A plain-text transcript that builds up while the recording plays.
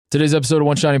Today's episode of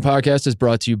One Shining Podcast is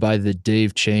brought to you by The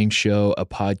Dave Chang Show, a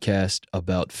podcast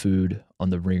about food on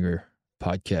the Ringer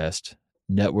Podcast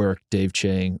Network. Dave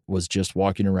Chang was just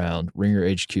walking around Ringer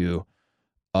HQ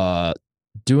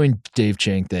doing Dave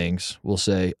Chang things, we'll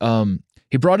say.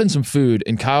 He brought in some food,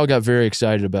 and Kyle got very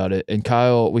excited about it. And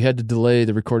Kyle, we had to delay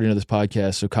the recording of this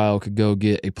podcast so Kyle could go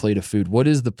get a plate of food. What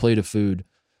is the plate of food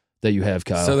that you have,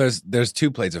 Kyle? So there's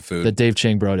two plates of food that Dave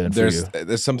Chang brought in for you.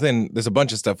 There's a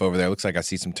bunch of stuff over there. It looks like I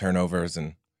see some turnovers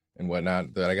and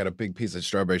whatnot. But I got a big piece of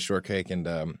strawberry shortcake and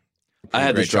I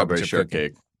had the strawberry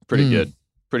shortcake. Pretty good.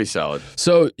 Pretty solid.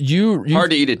 So you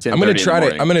hard to eat at 10:30 I'm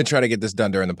gonna in try to get this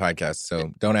done during the podcast,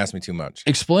 so don't ask me too much.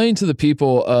 Explain to the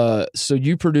people, so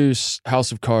you produce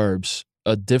House of Carbs,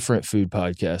 a different food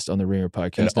podcast on the Ringer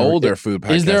Podcast. An older food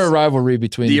podcast. Is there a rivalry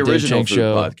between the the Dave original Chang food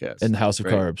Show podcast and the House of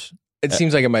Right. Carbs? It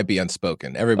seems like it might be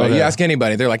unspoken. Everybody, Okay. you ask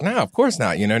anybody, they're like, "No, of course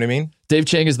not." You know what I mean? Dave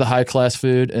Chang is the high class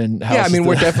food, and House Yeah, I mean, is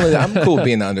we're the, definitely. I'm cool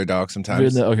being the underdog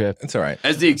sometimes. okay. It's all right.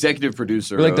 As the executive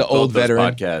producer We're like of the both old those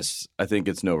veteran. podcasts, I think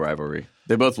it's no rivalry.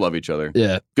 They both love each other.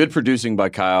 Yeah. Good producing by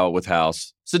Kyle with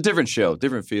House. It's a different show,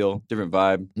 different feel, different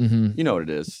vibe. Mm-hmm. You know what it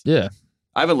is. Yeah.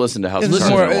 I haven't listened to House of It's Cards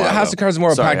more, in a while, House of though. Cards is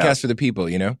more Sorry, a podcast House. for the people.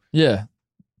 You know? Yeah.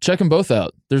 Check them both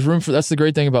out. There's room for. That's the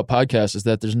great thing about podcasts is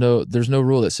that there's no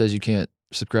rule that says you can't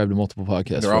subscribe to multiple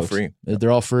podcasts. They're all folks. free.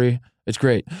 They're all free. It's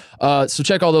great. So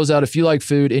check all those out if you like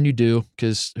food, and you do,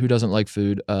 because who doesn't like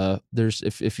food? There's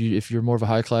if you're more of a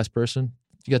high class person,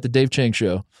 you got the Dave Chang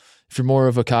Show. If you're more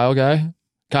of a Kyle guy,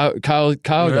 Kyle guy.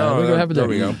 What happened there? There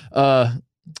we go.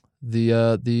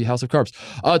 The House of Carbs.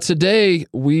 Today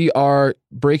we are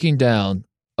breaking down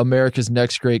America's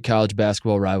next great college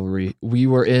basketball rivalry. We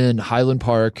were in Highland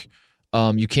Park.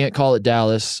 You can't call it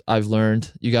Dallas, I've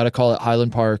learned. You got to call it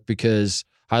Highland Park because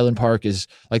Highland Park is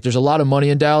like there's a lot of money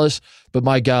in Dallas, but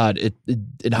my God,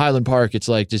 in Highland Park, it's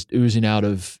like just oozing out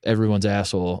of everyone's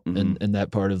asshole in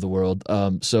that part of the world.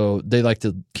 So they like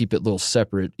to keep it a little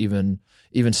separate, even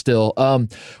still.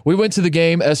 We went to the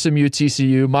game, SMU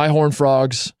TCU. My Horned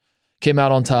Frogs came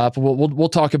out on top. We'll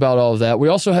talk about all of that. We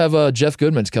also have Jeff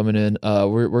Goodman's coming in.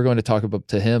 We're going to talk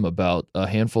to him about a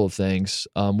handful of things.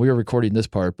 We are recording this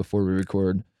part before we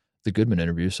record the Goodman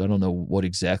interview, so I don't know what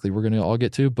exactly we're going to all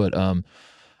get to, but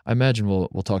I imagine we'll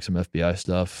talk some FBI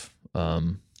stuff.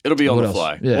 It'll be on What the else?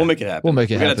 fly. Yeah. We'll make it happen. We're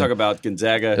going to talk about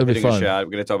Gonzaga It'll be hitting a fun. shot.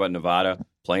 We're going to talk about Nevada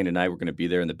playing tonight. We're going to be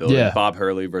there in the building. Yeah. Bob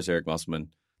Hurley versus Eric Musselman.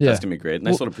 Yeah. That's going to be great.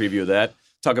 Nice little preview of that.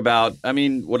 Talk about,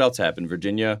 what else happened?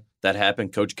 Virginia, that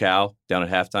happened. Coach Cal down at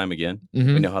halftime again.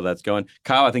 Mhm. We know how that's going.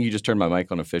 Kyle, I think you just turned my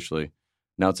mic on officially.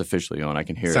 Now it's officially on. I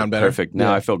can hear Sound it. better? Perfect.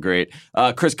 Now Yeah. I feel great.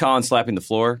 Chris Collins slapping the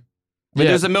floor. Yeah.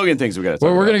 There's a million things we got to talk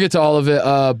Well, we're about. going to get to all of it,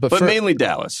 But mainly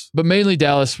Dallas. But mainly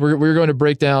Dallas. We're going to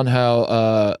break down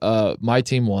how my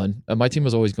team won. My team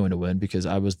was always going to win because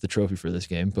I was the trophy for this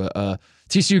game. But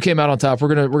TCU came out on top.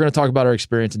 We're gonna talk about our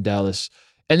experience in Dallas,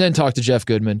 and then talk to Jeff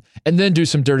Goodman, and then do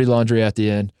some dirty laundry at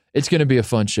the end. It's going to be a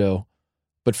fun show.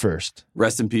 But first,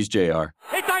 Rest in peace, JR. He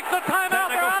takes the timeout.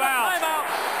 Technical foul.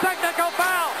 Timeout. Technical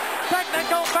foul.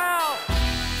 Technical foul.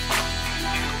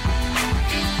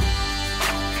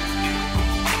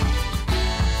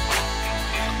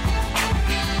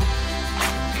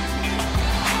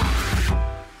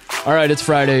 all right, it's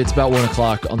Friday. It's about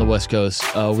 1:00 on the West Coast.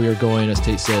 We are going, as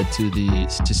Tate said,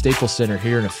 to Staples Center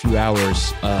here in a few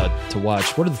hours to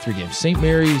watch. What are the three games? St.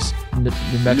 Mary's, New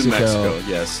Mexico. New Mexico,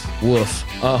 yes. Woof.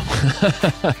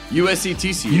 USC,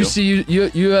 TCU.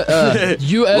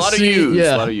 USC, a lot of U's.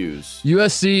 yeah. A lot of U's.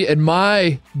 USC and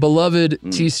my beloved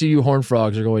TCU Horned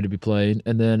Frogs are going to be playing,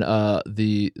 and then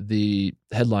the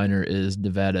headliner is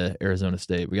Nevada, Arizona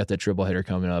State. We got that triple header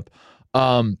coming up.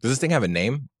 Does this thing have a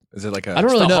name? Is it like a? I don't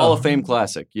It's really the know. Hall of Fame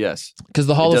Classic, yes. Because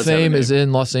the Hall It of does have a Fame name. is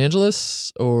in Los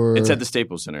Angeles, or It's at the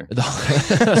Staples Center.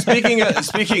 Speaking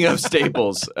of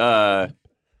Staples, I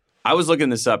was looking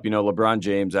this up. LeBron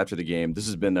James after the game. This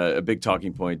has been a big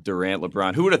talking point. Durant,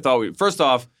 LeBron. Who would have thought? First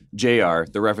off, JR,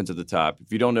 the reference at the top.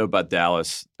 If you don't know about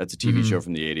Dallas, that's a TV show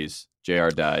from the '80s.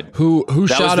 JR died. who That was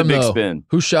shot the him big though? spin.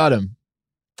 Who shot him?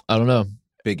 I don't know.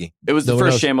 Biggie. It was No the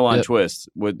one first knows. Shyamalan Yep. twist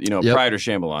with Yep. prior to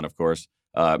Shyamalan, of course.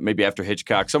 Maybe after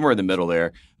Hitchcock, somewhere in the middle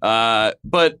there.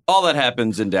 But all that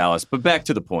happens in Dallas. But back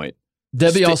to the point.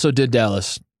 Debbie also did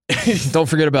Dallas. Don't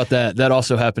forget about that. That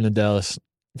also happened in Dallas.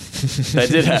 That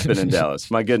did happen in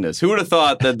Dallas. My goodness. Who would have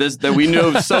thought that we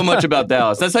knew so much about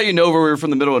Dallas? That's how you know we were from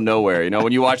the middle of nowhere.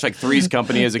 When you watch like Three's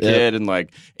Company as a kid and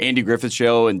like Andy Griffith's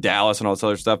show and Dallas and all this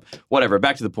other stuff. Whatever.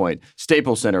 Back to the point.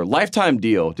 Staples Center. Lifetime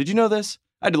deal. Did you know this?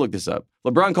 I had to look this up.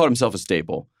 LeBron called himself a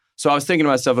staple. So I was thinking to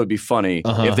myself, it would be funny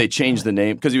if they changed the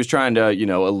name because he was trying to,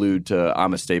 allude to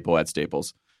I'm a staple at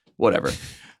Staples. Whatever.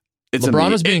 It's a LeBron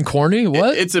meme. was being corny?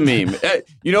 What? It's a meme.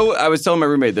 You know, I was telling my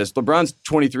roommate this. LeBron's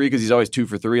 23 because he's always 2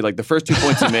 for 3. Like the first 2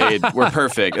 points he made were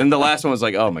perfect, and the last one was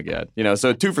like, oh my god, you know.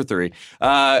 So 2 for 3.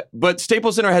 But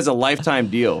Staples Center has a lifetime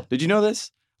deal. Did you know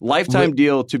this? Lifetime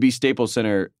deal to be Staples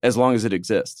Center as long as it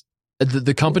exists.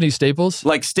 The company Staples?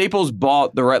 Like Staples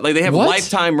bought the right. Like they have What?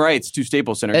 lifetime rights to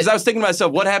Staples Center. Because I was thinking to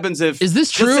myself, what happens if Is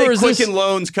this true, let's say or is Quicken this-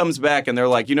 Loans comes back and they're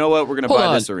like, you know what, we're going to Hold buy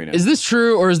on. this arena. Is this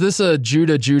true, or is this a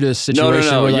Judas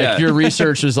situation no, where like yeah. your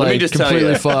research is Let me like just tell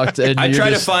completely you. fucked? And I you're try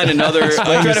just- to find another. I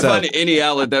try to yourself. find any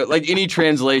outlet that, like any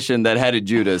translation that had a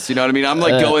Judas. You know what I mean? I'm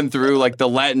like going through like the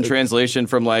Latin translation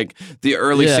from like the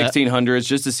early Yeah. 1600s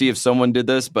just to see if someone did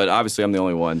this. But obviously, I'm the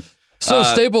only one. So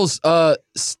Staples.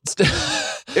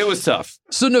 It was tough.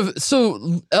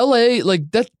 So L.A. like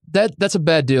that's a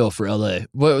bad deal for L.A.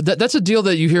 Well, that's a deal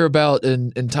that you hear about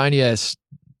in tiny ass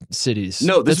cities.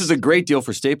 No, this That's- was a great deal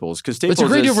for Staples because Staples It's a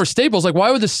great deal is- for Staples. Like,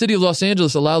 why would the city of Los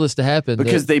Angeles allow this to happen?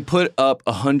 because they put up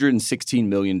 $116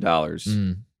 million,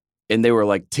 and they were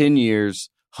like 10 years.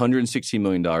 $116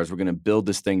 million. We're going to build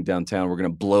this thing downtown. We're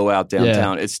going to blow out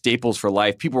downtown. It's Staples for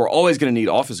life. People are always going to need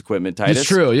office equipment, Titus. It's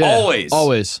true. Yeah,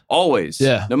 Always. always.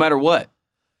 Yeah. No matter what.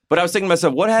 But I was thinking to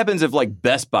myself, what happens if like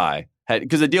Best Buy had,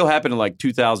 because the deal happened in like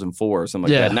 2004 or something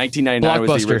like Yeah. that. 1999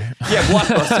 was the Blockbuster. yeah,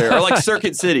 Blockbuster or like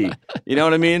Circuit City. You know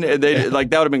what I mean? And they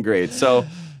like that would have been great. So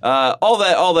all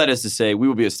that is to say, we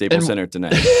will be at Staples Center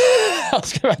tonight. I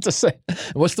was about to say,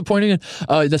 what's the point again?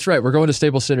 That's right. We're going to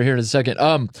Staples Center here in a second.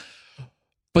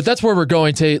 But that's where we're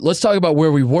going, Tate. Let's talk about where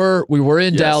we were. We were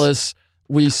in Dallas.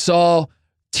 We saw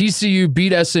TCU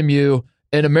beat SMU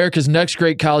in America's next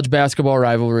great college basketball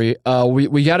rivalry.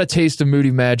 We got a taste of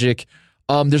Moody Magic.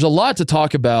 There's a lot to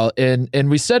talk about, and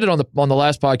we said it on the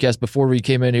last podcast before we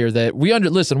came in here that we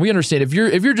understand if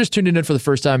you're just tuning in for the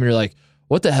first time and you're like,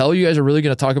 what the hell? You guys are really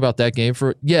going to talk about that game?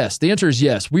 Yes, the answer is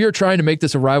yes. We are trying to make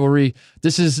this a rivalry.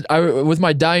 This is with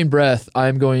my dying breath.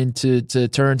 I'm going to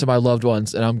turn to my loved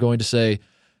ones and I'm going to say,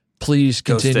 please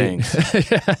continue.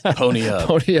 Pony up.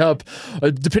 Pony up.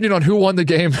 Depending on who won the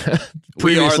game We are the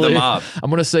previously, mob. I'm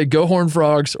going to say go Horned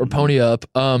Frogs or pony up.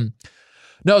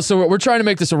 No, so we're trying to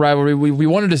make this a rivalry. We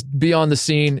wanted to be on the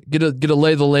scene, get a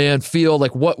lay of the land, feel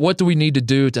like what do we need to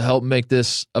do to help make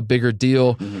this a bigger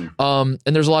deal. And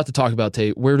there's a lot to talk about,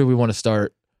 Tate. Where do we want to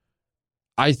start?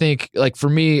 I think, like for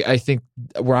me, I think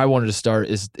where I wanted to start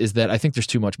is that I think there's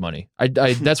too much money.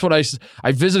 That's what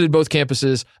I visited both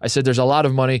campuses. I said there's a lot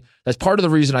of money. That's part of the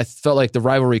reason I felt like the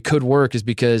rivalry could work is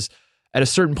because at a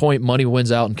certain point, money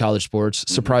wins out in college sports.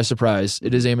 Surprise, surprise.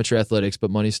 It is amateur athletics,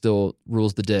 but money still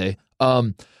rules the day.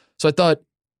 So I thought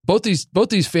both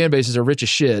these fan bases are rich as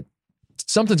shit.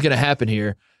 Something's going to happen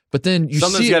here. But then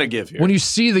Something's gotta give here. When you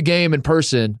see the game in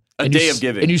person. A and day you of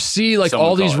giving, and you see like someone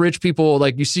all these call it. rich people,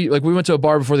 like you see, like we went to a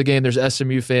bar before the game. There's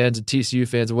SMU fans and TCU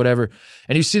fans and whatever,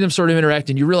 and you see them sort of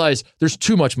interacting. You realize there's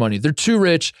too much money. They're too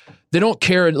rich. They don't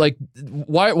care. Like,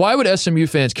 why would SMU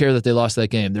fans care that they lost that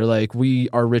game? They're like, we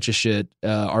are rich as shit.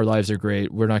 Our lives are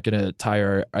great. We're not going to tie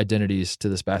our identities to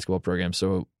this basketball program.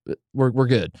 So we're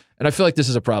good. And I feel like this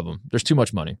is a problem. There's too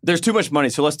much money. There's too much money.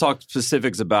 So let's talk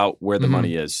specifics about where the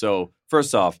money is. So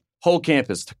first off, whole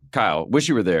campus. Kyle, wish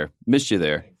you were there. Missed you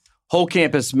there. Whole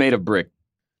campus made of brick.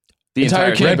 The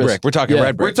Entire entire campus. Red brick. We're talking Yeah.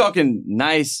 red We're brick. talking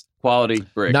nice quality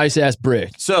brick. Nice ass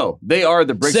brick. So they are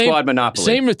the brick squad monopoly.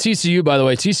 Same with TCU, by the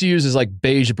way. TCU's is like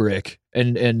beige brick,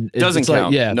 and doesn't it's like,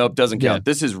 count. yeah. Nope, doesn't count. Yeah.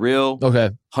 This is real, Okay.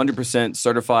 100%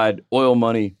 certified oil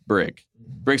money brick.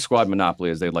 Brick squad monopoly,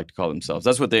 as they like to call themselves.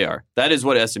 That's what they are. That is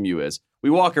what SMU is. We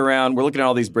walk around. We're looking at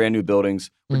all these brand new buildings.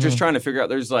 We're just trying to figure out.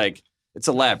 There's like, it's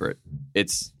elaborate.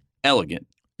 It's elegant.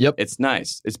 Yep. It's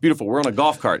nice. It's beautiful. We're on a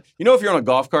golf cart. You know, if you're on a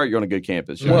golf cart, you're on a good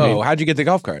campus. You know what I Whoa, mean? how'd you get the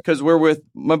golf cart? Because we're with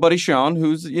my buddy Sean,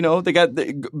 who's, you know, they got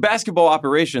basketball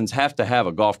operations have to have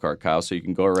a golf cart, Kyle, so you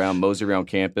can go around, mosey around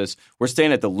campus. We're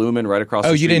staying at the Lumen right across the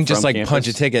Oh, street you didn't just from like campus. punch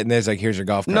a ticket and there's like, here's your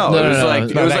golf cart. No, No, it was no, like, no,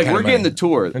 it not was that like kind we're of getting money. the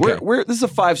tour. Okay. This is a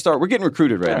 5-star. We're getting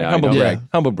recruited right now. Humble you know? brag.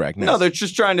 Humble brag. Nice. No, they're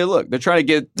just trying to look. They're trying to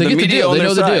get They the get the media deal. on They their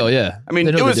know side. the deal, yeah. I mean,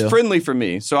 They know it the was deal. friendly for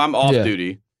me, so I'm off Yeah.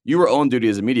 duty. You were on duty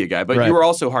as a media guy, but Right. you were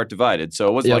also heart divided. So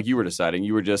it wasn't Yep. like you were deciding.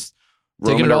 You were just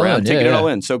Taking roaming it all around, in. taking Yeah, it all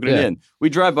yeah. in, soaking it Yeah. in. We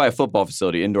drive by a football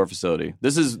facility, indoor facility.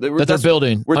 This is That they're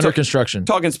building we're under ta- construction.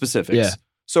 talking specifics. Yeah.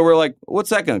 So we're like,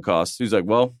 what's that going to cost? He's like,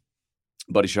 well,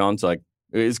 buddy Sean's like,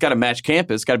 it's got to match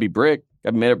campus. It's got to be brick. I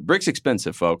mean, brick's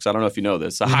expensive, folks. I don't know if you know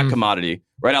this. It's a hot commodity,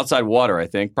 right outside water, I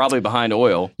think, probably behind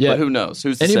oil. Yeah. But who knows?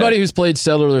 Who's to Anybody say? who's played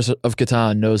Settlers of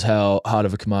Catan knows how hot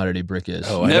of a commodity brick is.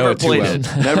 Oh, I know Never it too played well. it.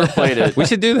 Never played it. We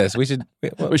should do this. We should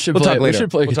We should we'll play- talk we later. should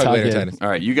play We'll talk Catan later, game. Titus. All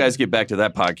right, you guys get back to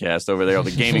that podcast over there,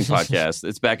 the gaming podcast.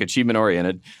 It's back achievement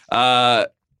oriented.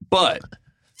 But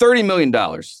 $30 million.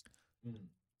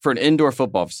 for an indoor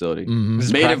football facility This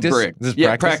is made practice? of brick. This is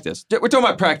Yeah, practice? We're talking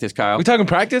about practice, Kyle. We talking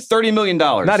practice? $30 million.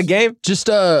 Not a game? Just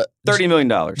 $30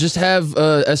 million. just have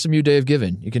SMU Day of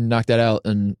Giving. You can knock that out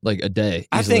in like a day.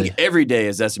 I easily. think every day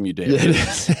is SMU Day. Yeah, it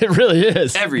is. It really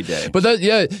is. Every day. But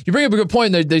you bring up a good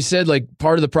point. They said like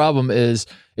part of the problem is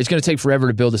it's going to take forever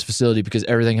to build this facility because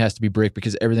everything has to be brick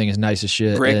because everything is nice as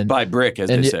shit. Brick by brick, as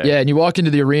they say. Yeah, and you walk into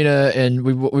the arena and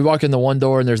we walk in the one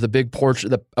door and there's the big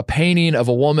portrait, a painting of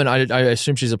a woman. I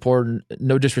assume she's important.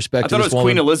 No disrespect I to thought it this was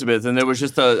woman. Queen Elizabeth, and there was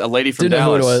just a lady from Didn't know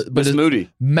who it Dallas, was, but Miss Moody.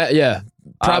 Yeah,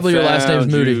 probably your last name is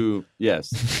Found Moody. you-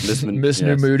 Yes, Miss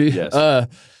New Moody. Yes.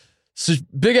 So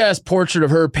big ass portrait of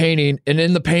her painting, and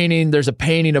in the painting, there's a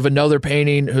painting of another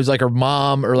painting who's like her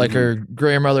mom or like her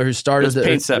grandmother who started There's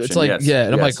paintception, It's like yes, yeah,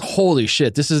 and I'm yes. like, holy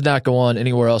shit, this does not go on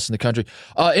anywhere else in the country.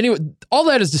 Anyway, all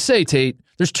that is to say, Tate,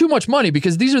 there's too much money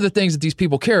because these are the things that these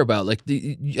people care about. Like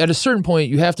at a certain point,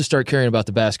 you have to start caring about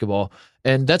the basketball,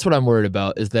 and that's what I'm worried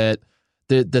about. Is that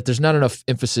there's not enough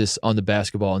emphasis on the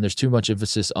basketball, and there's too much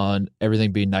emphasis on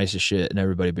everything being nice as shit and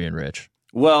everybody being rich.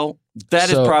 Well, that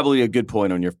is So- probably a good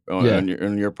point on Yeah.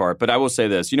 your part. But I will say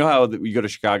this: you know how you go to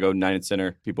Chicago United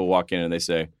Center, people walk in and they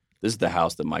say, "This is the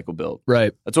house that Michael built."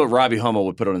 Right. That's what Robbie Hummel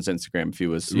would put on his Instagram if he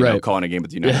was Right. calling a game at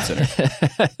the United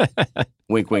Center.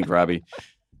 Wink, wink, Robbie.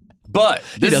 But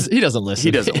He doesn't listen.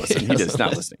 He doesn't listen. He does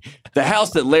not listening. The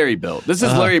house that Larry built. This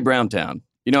is Larry Browntown.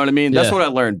 You know what I mean? That's Yeah. what I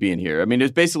learned being here. I mean,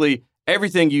 it's basically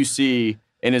everything you see,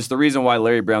 and it's the reason why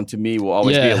Larry Brown to me will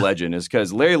always be Yeah. a legend. Is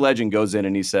because Larry Legend goes in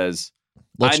and he says,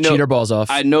 Let's I know- cheat our balls off.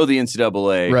 "I know the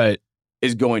NCAA right.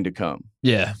 is going to come,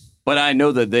 Yeah. but I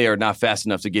know that they are not fast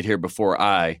enough to get here before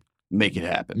I make it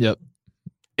happen." Yep.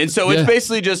 And so Yeah. it's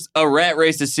basically just a rat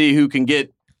race to see who can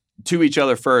get to each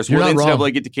other first. You're Will the not NCAA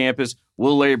wrong. get to campus?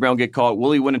 Will Larry Brown get called?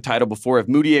 Will he win a title before? If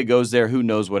Moutier goes there, who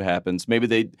knows what happens? Maybe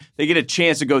they get a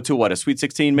chance to go to a Sweet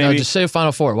 16 No, maybe? just say a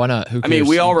Final Four. Why not? Who I mean, cares?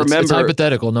 we all It's remember-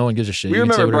 hypothetical. No one gives a shit. We You can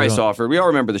say remember whatever Bryce you want. Alford. We all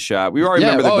remember the shot. We all Yeah,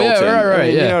 remember the oh, yeah, goaltend. right, I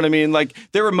mean, yeah. You know what I mean? Like,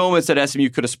 there were moments that SMU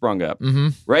could have sprung up. Mm-hmm.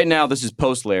 Right now, this is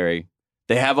post Larry.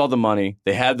 They have all the money.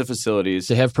 They have the facilities.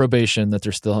 They have probation that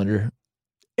they're still under.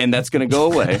 And that's going to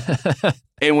go away.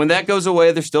 And when that goes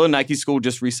away, they're still a Nike school.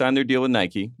 Just re-signed their deal with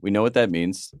Nike. We know what that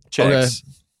means. Checks.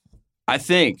 I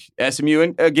think SMU,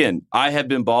 and again, I have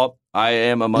been bought. I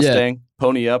am a Mustang.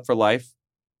 Pony up for life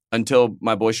until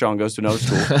my boy Sean goes to another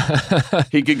school.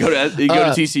 He could go to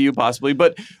TCU possibly.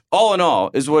 But all in all,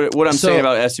 is what I'm saying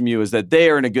about SMU is that they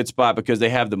are in a good spot because they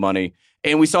have the money.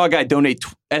 And we saw a guy donate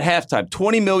at halftime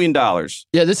 $20 million.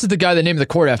 Yeah, this is the guy they named the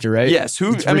court after, right? Yes.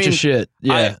 Who? It's I rich mean, as shit.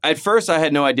 Yeah. at first, I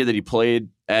had no idea that he played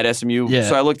at SMU. Yeah.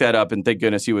 So I looked that up, and thank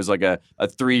goodness he was like a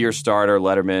 3-year starter,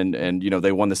 Letterman, and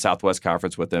they won the Southwest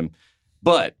Conference with him.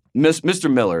 But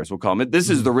Mr. Miller, as we'll call him, this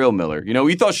is the real Miller.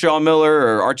 You thought Sean Miller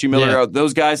or Archie Miller,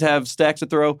 those guys have stacks to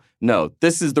throw. No,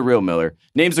 this is the real Miller.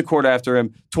 Names the court after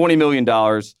him, $20 million,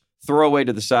 throw away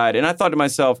to the side. And I thought to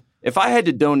myself, if I had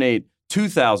to donate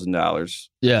 $2,000,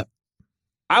 yeah.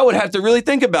 I would have to really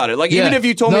think about it. Like, even if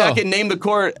you told me I could name the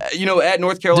court, at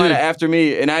North Carolina after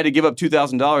me, and I had to give up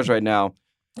 $2,000 right now,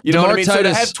 you know what I mean? So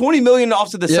to have $20 million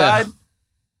off to the side,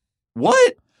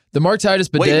 what? The Mark Titus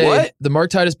bidet. Wait, what? The Mark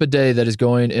Titus bidet that is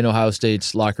going in Ohio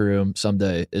State's locker room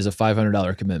someday is a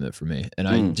 $500 commitment for me, and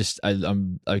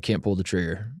I can't pull the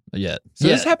trigger yet. So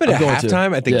this happened at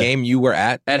halftime at the game you were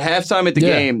at? At halftime at the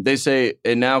game, they say,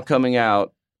 and now coming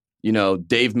out,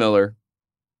 Dave Miller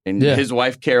and his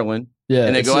wife Carolyn. Yeah,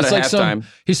 and they go out at halftime.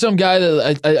 He's some guy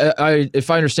that I if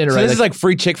I understand it So right. this is like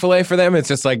free Chick-fil-A for them? It's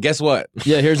just like, guess what?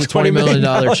 Yeah, here's a $20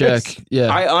 million check. Yeah.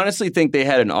 I honestly think they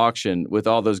had an auction with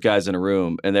all those guys in a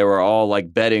room, and they were all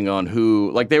like betting on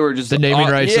who, like they were just the naming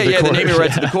rights to the court. the naming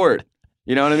rights to the court.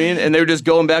 You know what I mean? And they were just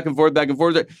going back and forth, like,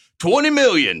 $20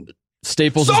 million.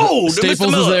 Staples, Sold to Staples Mr.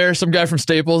 is Miller. there. Some guy from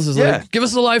Staples is like, give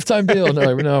us a lifetime deal. And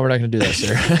they're like, no, we're not going to do that,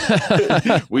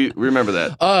 sir. We remember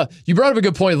that. You brought up a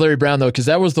good point, Larry Brown, though, because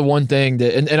that was the one thing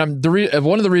that, and I'm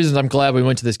one of the reasons I'm glad we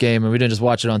went to this game and we didn't just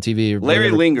watch it on TV. Or Larry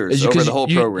whatever, lingers is over the whole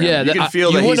program. Yeah, you can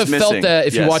feel you that wouldn't he's have felt missing. that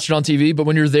if you watched it on TV, but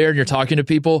when you're there and you're talking to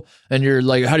people and you're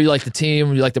like, how do you like the team?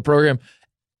 Do you like the program?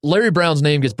 Larry Brown's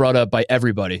name gets brought up by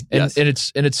everybody, and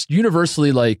it's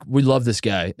universally like, we love this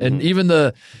guy, and even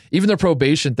their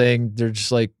probation thing, they're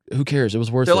just like, who cares? It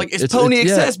was worth it. They're like, it's Pony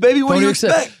Excess, baby. What do you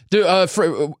expect? Dude,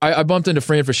 I bumped into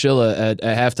Fran Fraschilla at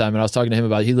halftime, and I was talking to him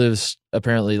about it. He lives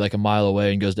apparently like a mile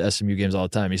away and goes to SMU games all the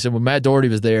time. He said when Matt Doherty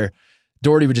was there,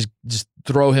 Doherty would just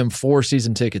throw him 4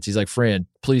 season tickets. He's like, Fran,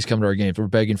 please come to our games. We're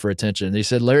begging for attention. And he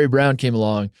said Larry Brown came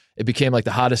along. It became like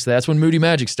the hottest. That's when Moody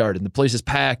Magic started. And the place is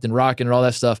packed and rocking and all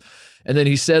that stuff. And then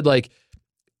he said, like,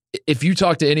 if you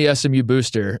talk to any SMU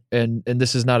booster, and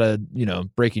this is not a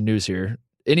breaking news here,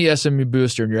 any SMU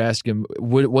booster and you're asking,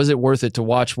 was it worth it to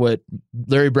watch what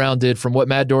Larry Brown did from what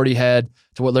Matt Doherty had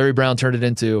to what Larry Brown turned it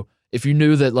into? If you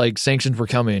knew that like sanctions were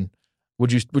coming,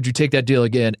 would you take that deal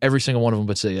again? Every single one of them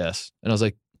would say yes. And I was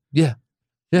like, yeah.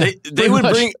 They would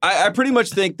bring. I pretty much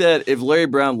think that if Larry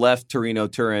Brown left Torino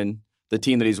Turin, the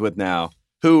team that he's with now,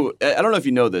 who I don't know if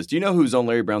you know this. Do you know who's on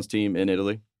Larry Brown's team in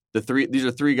Italy? These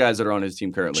are 3 guys that are on his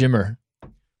team currently. Jimmer.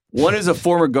 One is a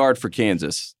former guard for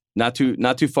Kansas, not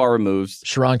too far removed.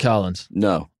 Sharon Collins.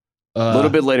 No. A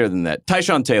little bit later than that.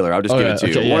 Tyshawn Taylor, I'll just give it to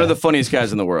you. Okay, One of the funniest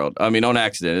guys in the world. I mean, on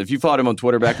accident. If you followed him on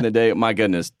Twitter back in the day, my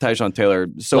goodness, Tyshawn Taylor,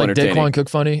 so like entertaining. Daquan Cook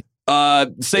funny?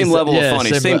 Same level of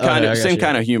funny, same kind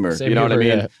of humor. Same you know humor,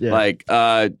 what I mean? yeah. Like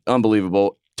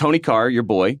unbelievable. Tony Carr, your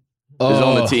boy, is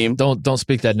on the team. Don't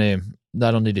speak that name.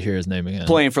 I don't need to hear his name again.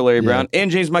 Playing for Larry Brown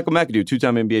and James Michael McAdoo,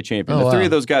 2-time NBA champion. The 3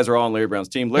 of those guys are all on Larry Brown's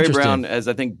team. Larry Brown has,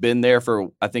 I think, been there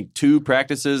for 2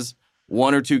 practices,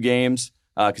 1 or 2 games.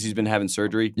 Because he's been having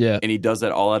surgery, and he does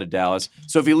that all out of Dallas.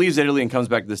 So if he leaves Italy and comes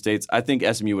back to the States, I think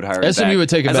SMU would hire him SMU back. would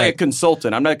take him as back. like a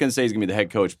consultant. I'm not going to say he's going to be the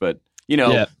head coach, but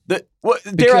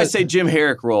dare I say Jim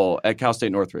Herrick role at Cal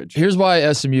State Northridge. Here's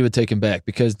why SMU would take him back,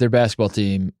 because their basketball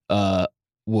team,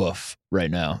 woof right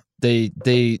now.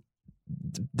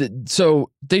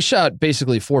 So they shot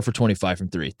basically 4 for 25 from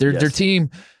 3. Their team.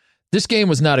 This game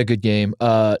was not a good game.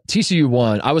 TCU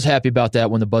won. I was happy about that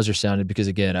when the buzzer sounded because,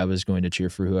 again, I was going to cheer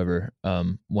for whoever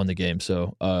won the game.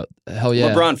 So, hell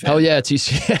yeah. LeBron fan. Hell yeah,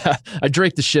 TCU. Yeah, I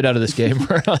draked the shit out of this game.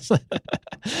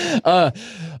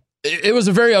 It was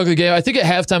a very ugly game. I think at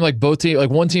halftime, like both teams, like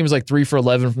one team was like 3 for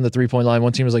 11 from the 3-point line.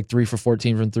 One team was like 3 for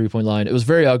 14 from the 3-point line. It was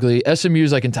very ugly.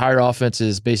 SMU's like entire offense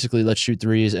is basically let's shoot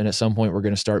threes, and at some point we're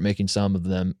going to start making some of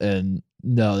them. And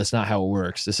no, that's not how it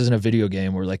works. This isn't a video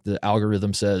game where like the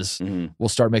algorithm says we'll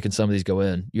start making some of these go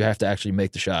in. You have to actually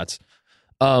make the shots.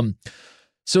 So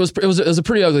it was a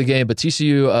pretty ugly game. But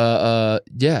TCU,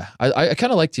 I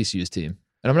kind of like TCU's team,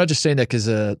 and I'm not just saying that because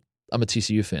I'm a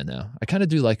TCU fan now. I kind of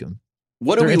do like them.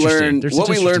 What we learned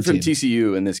from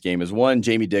TCU in this game is, one,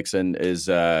 Jamie Dixon is, he's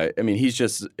got the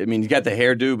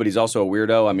hairdo, but he's also a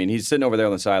weirdo. I mean, he's sitting over there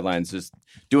on the sidelines just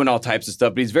doing all types of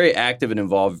stuff, but he's very active and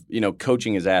involved,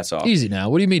 coaching his ass off. Easy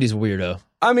now. What do you mean he's a weirdo?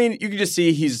 I mean, you can just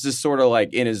see he's just sort of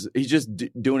like he's just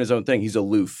doing his own thing. He's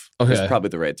aloof. Okay. That's probably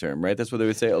the right term, right? That's what they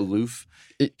would say, aloof.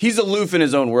 He's aloof in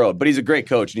his own world, but he's a great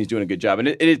coach and he's doing a good job. And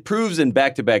it proves in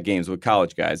back-to-back games with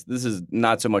college guys. This is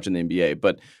not so much in the NBA,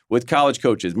 but with college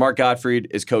coaches, Mark Gottfried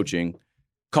is coaching,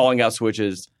 calling out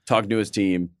switches, talking to his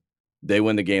team. They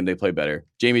win the game. They play better.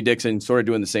 Jamie Dixon sort of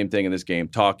doing the same thing in this game,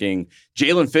 talking.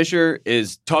 Jalen Fisher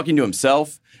is talking to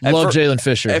himself. Love Jalen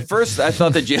Fisher. At first, I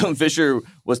thought that Jalen Fisher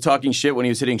was talking shit when he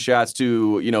was hitting shots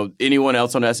to, anyone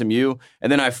else on SMU.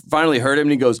 And then I finally heard him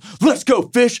and he goes, "Let's go,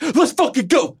 Fish. Let's fucking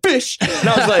go, Fish." And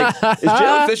I was like, is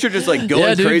Jalen Fisher just like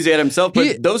going crazy at himself?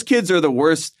 But those kids are the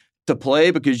worst to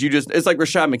play because it's like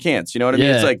Rashad McCants. You know what I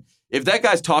mean? It's like, if that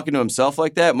guy's talking to himself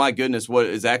like that, my goodness, what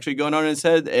is actually going on in his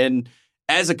head? And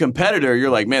as a competitor, you're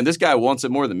like, man, this guy wants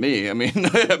it more than me. I mean,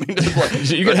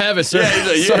 you can have it, sir.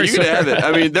 Yeah, you can have it.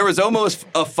 I mean, there was almost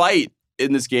a fight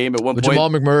in this game at one point.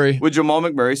 With Jamal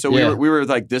McMurray. So we were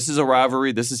like, this is a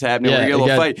rivalry. This is happening. We're going to get a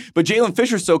little fight. But Jalen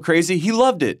Fisher's so crazy. He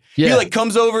loved it. Yeah. He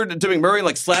comes over to McMurray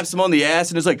and slaps him on the ass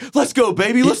and is like, "Let's go,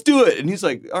 baby. Let's do it." And he's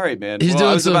like, "All right, man.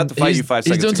 I was about to fight you 5 seconds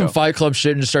ago." He's doing some Fight Club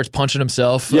shit and just starts punching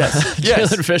himself. Yes.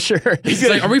 Jalen Fisher. He's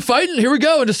like, "Are we fighting? Here we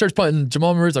go." And just starts punching.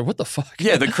 Jamal Murray's like, "What the fuck?"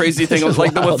 Yeah, the crazy thing was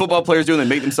like what football players do, and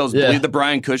they make themselves bleed. The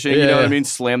Brian Cushing, you know what I mean?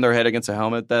 Slam their head against a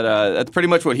helmet. That's pretty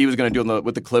much what he was going to do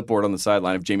with the clipboard on the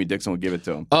sideline if Jamie Dixon would give it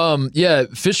to him. Yeah,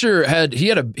 Fisher had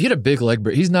a big leg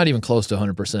break. He's not even close to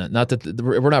 100%. Not that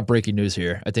we're not breaking news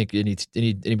here. I think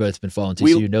anybody that's been following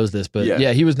TCU knows this, but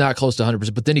he was not close to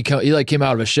 100%. But then he came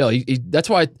out of a shell. That's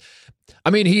why. I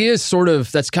mean, he is sort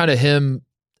of. That's kind of him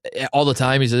all the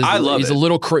time. He's a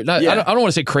little crazy. I don't want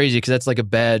to say crazy because that's like a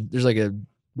bad. There's like a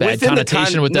bad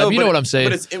connotation with that. You know what I'm saying?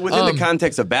 But it's within the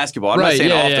context of basketball. I'm not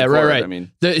saying off the court. Right. I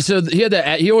mean, so he had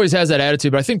that. He always has that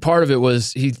attitude, but I think part of it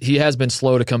was he has been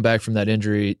slow to come back from that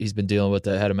injury he's been dealing with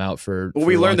that had him out for. Well,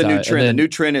 we learned the new trend. The new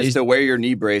trend is to wear your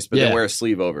knee brace, but then wear a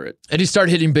sleeve over it. And he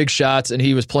started hitting big shots, and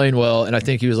he was playing well. And I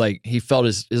think he felt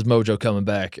his mojo coming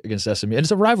back against SMU. And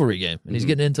it's a rivalry game, and he's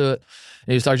getting into it.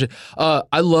 And he was talking.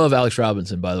 I love Alex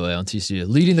Robinson, by the way, on TCU,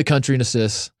 leading the country in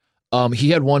assists. He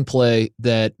had one play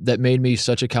that made me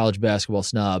such a college basketball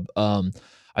snob.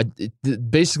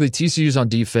 Basically, TCU's on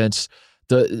defense.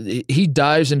 He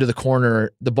dives into the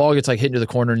corner. The ball gets hit into the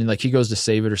corner, and he goes to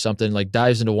save it or something.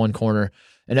 Dives into one corner,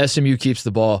 and SMU keeps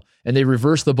the ball, and they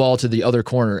reverse the ball to the other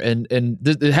corner. And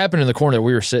it happened in the corner that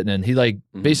we were sitting in. He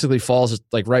basically falls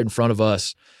right in front of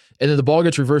us. and then the ball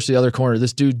gets reversed to the other corner.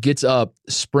 This dude gets up,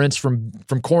 sprints from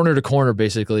corner to corner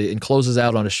basically, and closes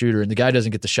out on a shooter, and the guy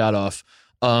doesn't get the shot off.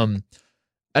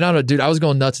 I don't know, dude. I was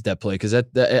going nuts at that play because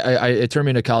it turned me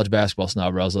into a college basketball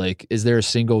snob where I was like, is there a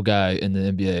single guy in the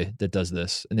NBA that does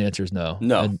this? And the answer is no.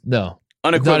 No. And no.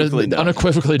 Unequivocally, no.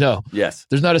 Unequivocally, no. Yes.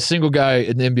 There's not a single guy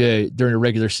in the NBA during a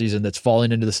regular season that's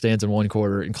falling into the stands in one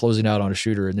quarter and closing out on a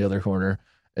shooter in the other corner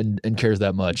and cares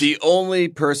that much. The only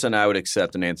person I would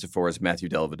accept an answer for is Matthew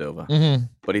Dellavedova,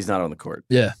 but he's not on the court.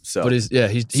 Yeah. So, but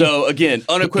so again,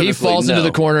 unequivocally, he falls no. into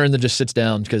the corner and then just sits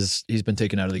down because he's been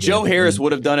taken out of the game. Joe Harris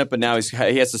would have done it, but now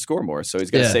he has to score more, so he's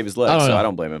got to save his legs. I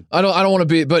don't blame him. I don't want to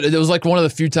be, but it was like one of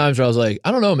the few times where I was like,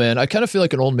 I don't know, man. I kind of feel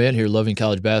like an old man here loving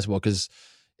college basketball because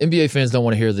NBA fans don't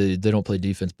want to hear they don't play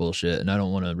defense bullshit, and I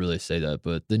don't want to really say that.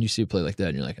 But then you see a play like that,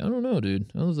 and you're like, I don't know,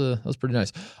 dude. That was pretty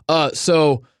nice.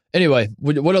 So anyway,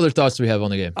 what other thoughts do we have on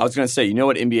the game? I was going to say, you know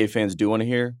what NBA fans do want to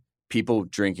hear? People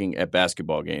drinking at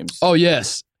basketball games. Oh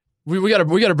yes, we got to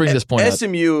bring this point up.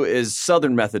 SMU is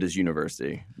Southern Methodist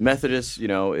University. Methodist,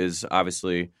 is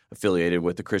obviously affiliated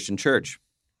with the Christian church.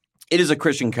 It is a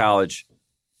Christian college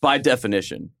by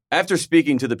definition. After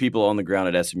speaking to the people on the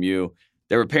ground at SMU,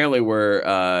 there apparently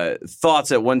were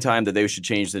thoughts at one time that they should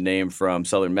change the name from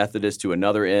Southern Methodist to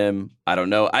another M. I don't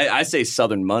know. I say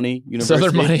Southern Money University.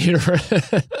 Southern Money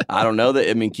University. I don't know.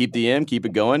 Keep the M, keep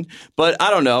it going. But I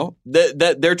don't know.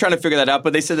 That they're trying to figure that out.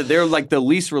 But they said that they're like the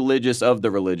least religious of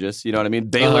the religious. You know what I mean?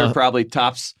 Baylor probably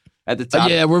tops at the top.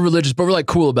 Yeah, we're religious, but we're like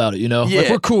cool about it, Yeah. Like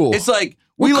we're cool. It's like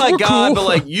we like God, cool. but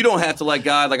like you don't have to like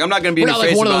God. Like I'm not going to be in we're your not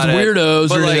face like one of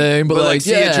those weirdos or anything, but like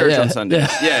see you at church on Sunday.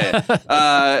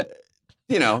 Yeah.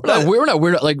 We're not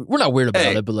weird. Like we're not weird about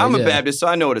hey, it. But like, I'm a Baptist, so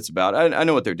I know what it's about. I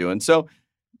know what they're doing. So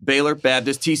Baylor,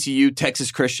 Baptist, TCU,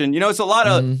 Texas Christian. It's a lot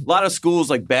of schools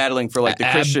like battling for like the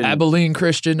Christian. Abilene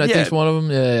Christian, I think is one of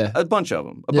them. Yeah. A bunch of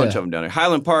them down there.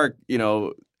 Highland Park.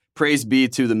 Praise be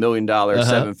to the $1 million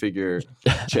 7-figure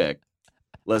check.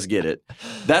 Let's get it.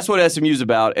 That's what SMU's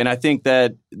about, and I think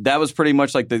that was pretty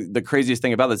much like the craziest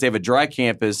thing about this. They have a dry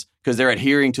campus because they're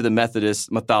adhering to the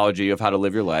Methodist mythology of how to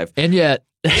live your life. And yet,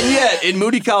 in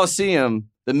Moody Coliseum,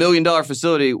 the $1 million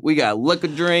facility, we got liquor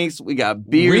drinks, we got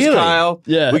beers, Really? Kyle.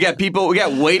 Yeah. We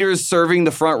got waiters serving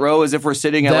the front row as if we're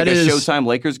sitting at a Showtime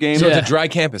Lakers game. So it's a dry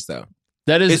campus, though.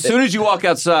 that is As soon as you walk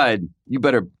outside, you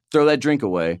better throw that drink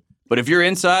away. But if you're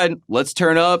inside, let's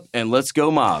turn up and let's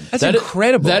go mob. That's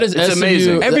incredible. That is It's SMU.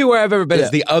 amazing. Everywhere I've ever been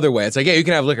is the other way. It's like, yeah, you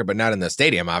can have liquor, but not in the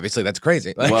stadium, obviously. That's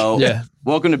crazy. Like, Well, Yeah.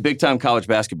 welcome to big-time college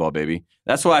basketball, baby.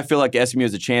 That's why I feel like SMU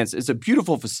has a chance. It's a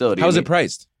beautiful facility. how's it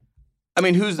priced? I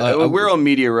mean, we're on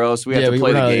Media Row, so we have to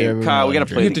play the game. Kyle, we got to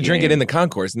play You the have to game. drink it in the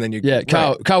concourse, and then you. Yeah,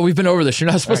 Kyle, Right. Kyle, we've been over this. You're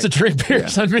not supposed to drink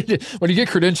beers. Yeah. I mean, when you get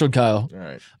credentialed, Kyle, All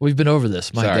right. we've been over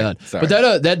this. My Sorry. God. Sorry.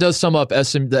 But that does sum up the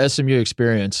SMU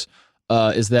experience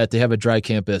is that they have a dry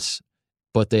campus,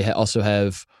 but they also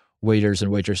have waiters and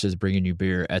waitresses bringing you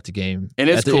beer at the game. And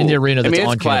it's in cool. the arena that's it's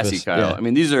on classy, campus. Kyle. Yeah. I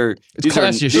mean, these are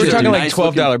classy as We're shit. talking like nice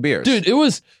 $12 beers. Dude, it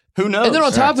was. Who knows? And then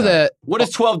on top of that, what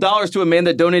is $12 to a man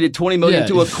that donated $20 million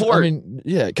to a court? I mean,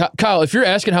 yeah, Kyle, if you're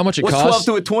asking how much it What's costs,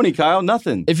 12 to a 20, Kyle?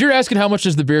 Nothing. if you're asking how much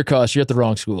does the beer cost, you're at the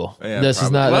wrong school. Yeah, This is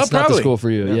probably. not Well, that's not the probably. school for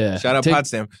you. Yeah. Shout out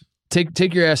Potsdam.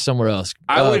 Take your ass somewhere else.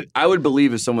 I would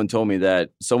believe if someone told me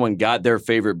that someone got their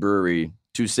favorite brewery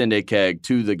to send a keg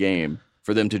to the game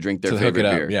for them to drink their To hook favorite it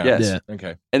up, beer. yeah. Yes. Yeah.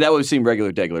 Okay. And that would seem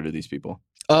regular to these people.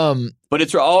 But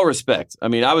it's all respect. I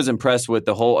mean, I was impressed with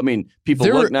the whole. I mean, people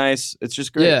There look were- nice. It's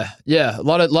just great. yeah. A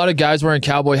lot of guys wearing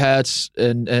cowboy hats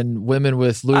and women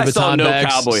with Louis I saw Vuitton no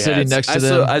bags cowboy sitting hats. next to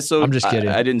them. I'm just kidding.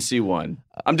 I didn't see one.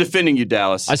 I'm defending you,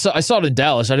 Dallas. I saw it in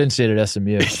Dallas. I didn't see it at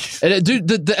SMU. And dude,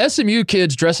 the SMU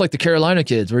kids dress like the Carolina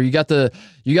kids, where you got the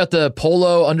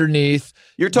polo underneath.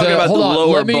 You're talking about the hold on,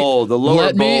 lower let me- bowl, the lower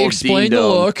let me bowl. explain the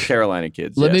Ding-dong look. Carolina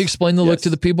kids. Let me yes. explain the look Yes. to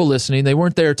the people listening. They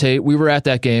weren't there, Tate. We were at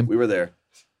that game. We were there.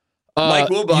 Mike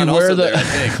Wilbon you also wear the, there, I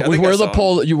think. I we think I wear the saw him.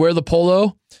 polo. You wear the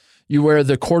polo. You wear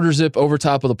the quarter zip over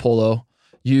top of the polo.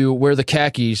 You wear the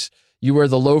khakis. You wear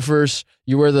the loafers.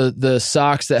 You wear the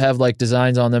socks that have like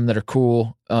designs on them that are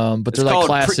cool, but they're like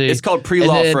classy. It's called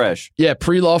pre-law And then- fresh. Yeah,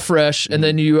 pre-law fresh, and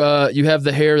then you have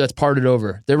the hair that's parted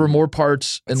over. There were more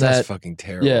parts in That's that. fucking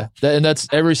terrible. Yeah, and that's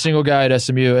every single guy at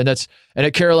SMU, and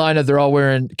at Carolina they're all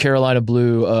wearing Carolina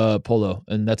blue polo,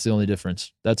 and that's the only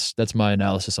difference. That's my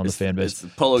analysis on the fan base. It's the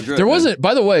polo drip. There man. wasn't,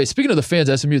 by the way, speaking of the fans,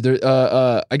 SMU. There,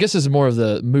 I guess this is more of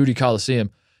the Moody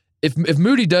Coliseum. If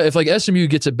Moody does, if like SMU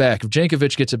gets it back, if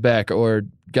Jankovic gets it back, or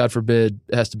God forbid,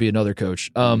 it has to be another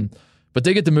coach. but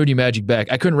they get the Moody Magic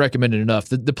back. I couldn't recommend it enough.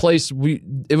 The place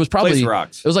it was probably Place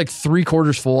rocks. It was like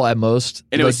 3/4 full at most.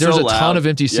 And it was there's so a loud. ton of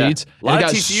empty seats. A lot and of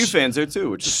it got TCU fans there too,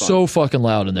 which is fun. so fucking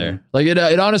loud in there. Like it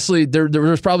honestly, there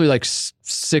was probably like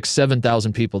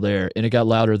 6,000-7,000 people there, and it got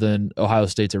louder than Ohio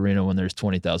State's arena when there's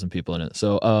 20,000 people in it.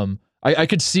 So I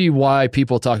could see why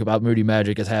people talk about Moody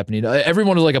Magic as happening.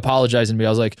 Everyone was like apologizing to me. I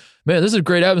was like, man, this is a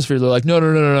great atmosphere. They're like,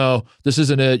 no, this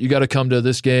isn't it. You got to come to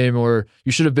this game, or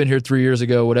you should have been here 3 years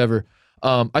ago, whatever.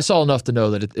 I saw enough to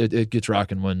know that it gets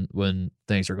rocking when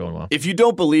things are going well. If you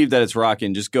don't believe that it's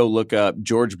rocking, just go look up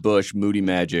George Bush Moody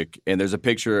Magic, and there's a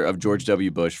picture of George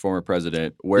W. Bush, former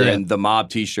president, wearing the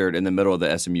mob T-shirt in the middle of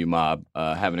the SMU mob,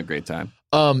 having a great time.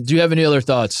 Do you have any other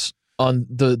thoughts on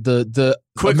the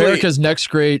Quickly, America's next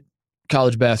great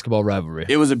college basketball rivalry?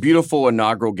 It was a beautiful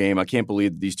inaugural game. I can't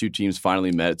believe that these two teams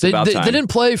finally met. It's They about time. didn't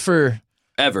play for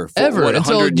ever what,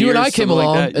 until 100 you and I years, came something like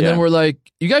along, that? and then we're like,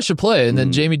 you guys should play. And then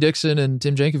Mhm. Jamie Dixon and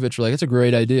Tim Jankovic were like, that's a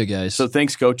great idea, guys. So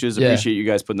thanks, coaches. Yeah. Appreciate you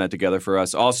guys putting that together for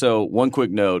us. Also, one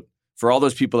quick note for all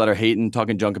those people that are hating,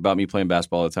 talking junk about me playing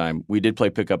basketball all the time. We did play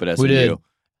pickup at SMU. We did.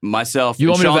 Myself, You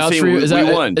want me to and vouch Sean for you? Singh, Is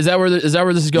we won. that where this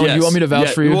is going? Yes. You want me to vouch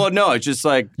Yeah. for you? Well, no, it's just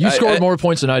like You scored I- more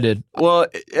points than I did. Well,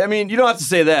 I mean, you don't have to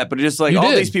say that, but it's just like You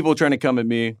all did. these people trying to come at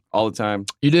me all the time.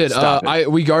 You did. Stop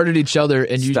it. We guarded each other,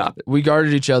 and Stop it. we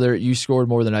guarded each other. You scored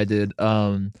more than I did.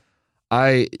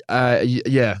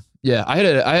 Yeah. I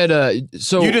had a.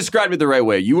 So You described it the right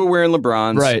way. You were wearing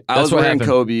LeBrons. Right, I that's was what wearing happened.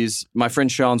 Kobe's. My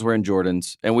friend Sean's wearing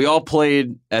Jordans, and we all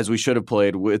played as we should have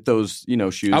played with those,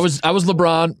 shoes. I was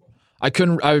LeBron. I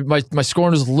couldn't. My scoring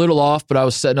was a little off, but I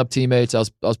was setting up teammates. I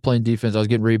was playing defense. I was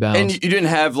getting rebounds. And you didn't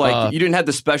have you didn't have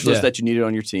the specialists yeah. that you needed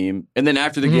on your team. And then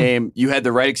after the game, you had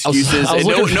the right excuses. I was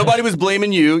and looking- nobody was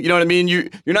blaming you. You know what I mean? You're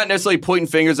not necessarily pointing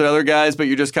fingers at other guys, but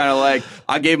you're just kind of like,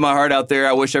 I gave my heart out there.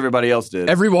 I wish everybody else did.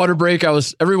 Every water break, I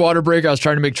was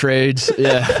trying to make trades.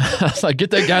 Yeah, I was like, get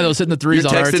that guy that was hitting the threes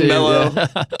You're on our texting team. Melo.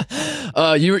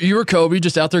 Yeah. You were Kobe,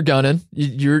 just out there gunning.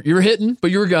 You were hitting, but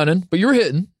you were gunning. But you were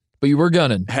hitting, but you were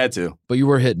gunning. Had to. But you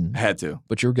were hitting,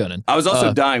 but you were gunning. I was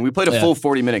also dying. We played a yeah. full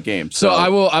 40-minute game. So I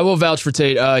will vouch for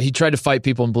Tate. He tried to fight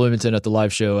people in Bloomington at the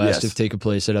live show. Asked Yes. if Tate could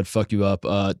play. Said I'd fuck you up.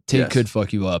 Tate Yes. could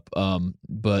fuck you up.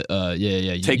 But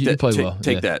yeah. Take you that. play Take, well.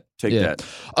 take Yeah. that. Take Yeah.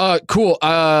 that. Cool.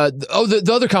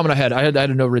 The other comment I had a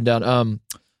note written down.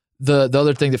 The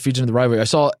other thing that feeds into the rivalry. I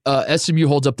saw SMU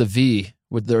holds up the V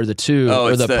with the two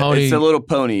or it's the pony. It's a little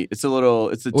pony. It's the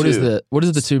What two. is the what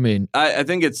does the two mean? I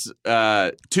think it's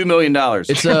 $2 million.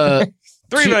 It's $3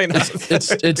 million. It's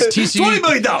TCU. $20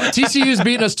 million. TCU's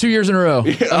beaten us 2 years in a row.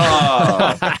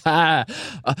 Oh.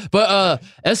 But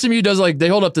SMU does they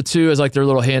hold up the two as their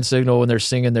little hand signal when they're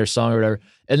singing their song or whatever.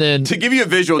 And then To give you a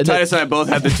visual, And then- Titus and I both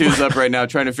have the twos up right now,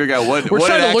 trying to figure out what we're it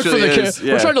trying to look for actually the is.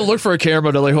 we're trying to look for a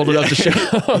camera to hold it up to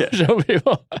show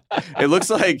people. It looks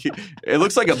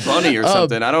like a bunny or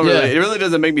something. I don't yeah. really. It really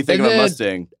doesn't make me think And of a then-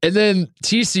 Mustang. And then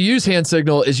TCU's hand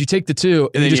signal is you take the two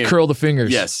and you then just you- curl the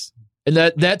fingers. Yes. And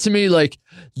that to me,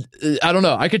 I don't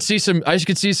know. I could see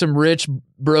some rich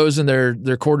bros in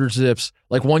their quarter zips.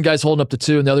 One guy's holding up the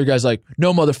two, and the other guy's like,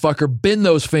 "No, motherfucker, bend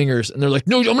those fingers." And they're like,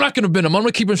 "No, I'm not going to bend them. I'm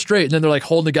going to keep them straight." And then they're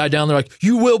holding the guy down. They're like,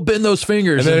 "You will bend those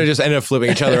fingers." And then they just ended up flipping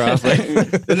each other off.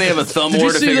 Then they have a thumb Did you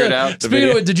war to see figure the- it out. the Speaking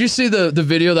video. of it, did you see the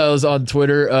video that was on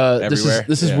Twitter? Everywhere.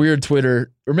 This is Yeah. weird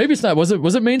Twitter, or maybe it's not. Was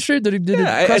it Main Street? Did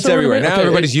Yeah, cross it's over everywhere. to it? Now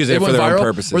everybody's using it for went their own viral,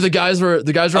 purposes. Where the guys were on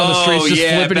the streets just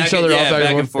yeah, flipping back each other and- off yeah, back back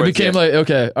and and forth. It became forth,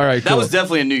 okay, all right, That cool. was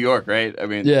definitely in New York, right? I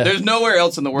mean, Yeah. there's nowhere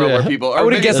else in the world Yeah. where people. I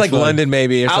would have guessed That's fine. London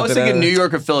maybe or something. I was thinking like New that.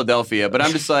 York or Philadelphia, but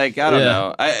I'm just like, I don't Yeah.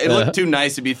 know. It looked too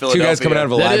nice to be Two Philadelphia. guys coming out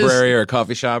of a That is- library or a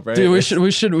coffee shop, right? Dude, we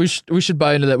should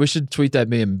buy into that. We should tweet that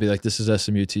meme and be like, "This is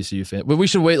SMU TCU fan." But we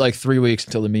should wait 3 weeks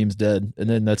until the meme's dead, and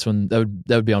then that's when that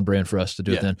would be on brand for us to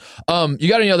do it Yeah. then. You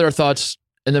got any other thoughts?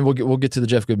 And then we'll get to the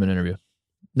Jeff Goodman interview.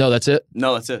 No, that's it.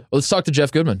 No, that's it. Well, let's talk to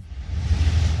Jeff Goodman.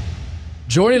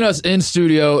 Joining us in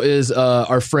studio is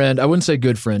our friend. I wouldn't say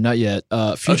good friend, not yet.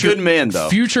 Future, a good man, though.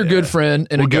 Future good friend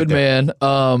and We'll a good get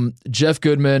man. Jeff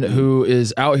Goodman, who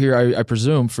is out here, I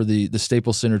presume, for the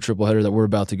Staples Center triple header that we're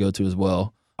about to go to as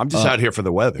well. I'm just out here for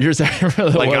the weather. Yours,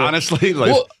 honestly,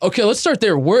 well, okay, let's start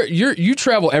there. You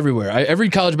travel everywhere. Every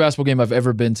college basketball game I've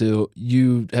ever been to,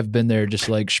 you have been there, just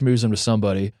schmoozing with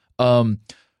somebody.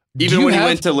 Even when you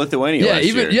went to Lithuania last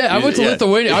year. I went to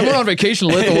Lithuania. I went on vacation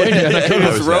to Lithuania. And I He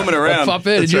was roaming around. pop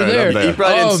in, and That's you're right, there. I'm there. He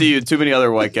probably didn't see you. Too many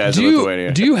other white guys in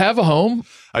Lithuania. Do you have a home?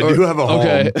 I do have a home.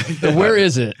 Okay, where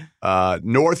is it?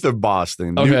 North of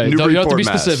Boston. Okay, you don't have to be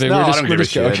Mass. specific. No, We're I just- don't we're give a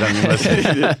just shit. joking. I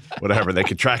mean, listen, whatever. They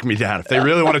could track me down if they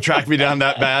really want to track me down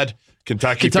that bad.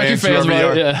 Kentucky fans whoever you might,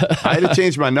 are. yeah. I had to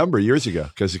change my number years ago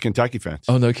because of Kentucky fans.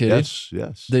 Oh, no kidding.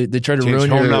 Yes. They tried to Changed ruin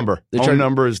home your number. Home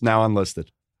number is now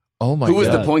unlisted. Oh my Who god. was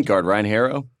the point guard? Ryan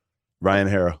Harrow? Ryan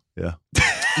Harrow. Yeah.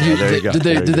 There you go.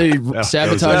 Did they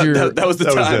sabotage your? That was the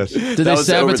time. it. Did they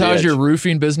sabotage your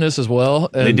roofing business as well?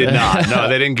 They did not. No,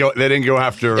 they didn't go. They didn't go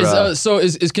after.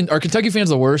 Are Kentucky fans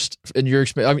the worst in your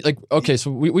experience? I mean, like, okay,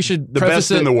 so we should the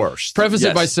best and the worst. Preface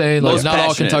it by saying Most like not all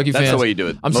passionate. Kentucky fans. That's the way you do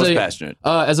it. I'm Most saying, passionate.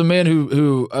 As a man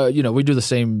who we do the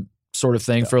same sort of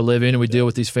thing for a living, and we deal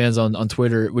with these fans on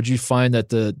Twitter. Would you find that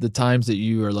the times that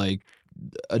you are like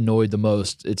annoyed the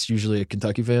most, it's usually a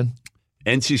Kentucky fan?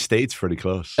 NC State's pretty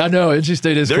close. I know NC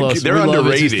State is close. They're We love NC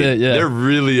underrated. State, yeah. They're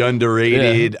really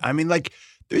underrated. I mean, like,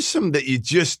 there's some that you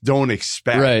just don't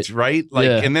expect, right? Like,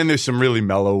 and then there's some really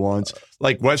mellow ones,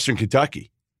 like Western Kentucky.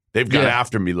 They've gone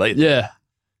after me lately. Yeah,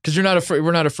 because you're not afraid.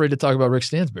 We're not afraid to talk about Rick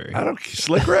Stansbury. I don't.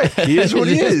 Slick Rick. He is what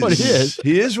he is.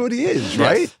 He is what he is.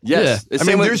 Right? Yes. I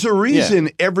mean, there's a reason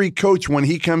every coach when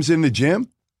he comes in the gym,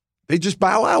 they just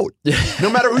bow out, no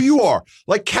matter who you are.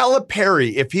 Like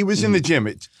Calipari, if he was in the gym,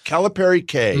 it's Calipari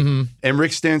K and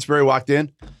Rick Stansbury walked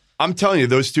in, I'm telling you,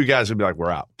 those two guys would be like,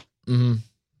 we're out. Mm-hmm.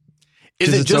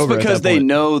 Is it just because they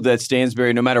know that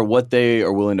Stansbury, no matter what they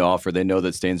are willing to offer, they know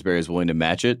that Stansbury is willing to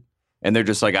match it? And they're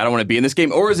just like, I don't want to be in this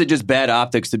game? Or is it just bad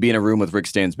optics to be in a room with Rick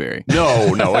Stansbury?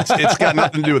 No, it's got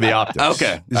nothing to do with the optics.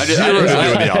 Okay. Zero to do with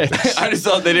the optics. I just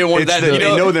thought they didn't want that. They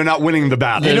know they're not winning the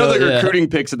battle. You know the recruiting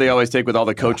picks that they always take with all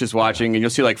the coaches watching, and you'll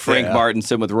see like Frank Martin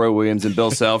sitting with Roy Williams and Bill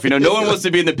Self. You know, no one wants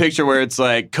to be in the picture where it's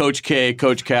like Coach K,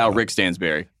 Coach Cal, Rick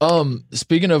Stansbury.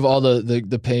 Speaking of all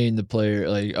the paying the player,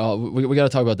 like we got to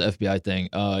talk about the FBI thing.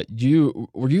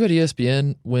 Were you at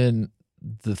ESPN when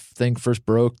the thing first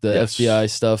broke, the FBI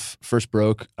stuff first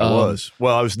broke? I was.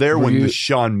 Well, I was there when the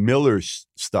Sean Miller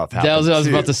stuff happened. That was what I was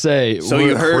about to say. So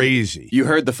you heard crazy. You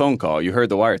heard the phone call. You heard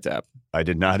the wiretap. I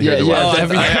did not hear the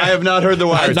wiretap. I have not heard the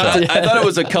wiretap. I thought it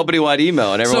was a company-wide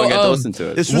email, and everyone got to listen to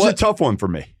it. This was a tough one for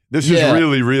me. This is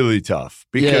really, really tough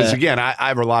because, again, I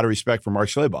have a lot of respect for Mark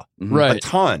Schlabach. Right. A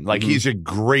ton. Like, he's a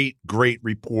great, great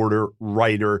reporter,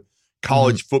 writer,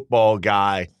 college football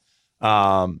guy.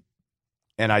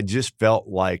 And I just felt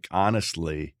like,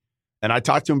 honestly, and I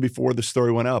talked to him before the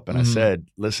story went up, and I said,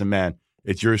 listen, man,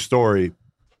 it's your story,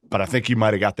 but I think you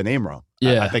might have got the name wrong.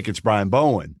 I think it's Brian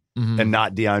Bowen and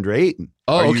not DeAndre Ayton.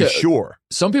 Are you sure?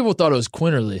 Some people thought it was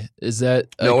Quinterly. Is that?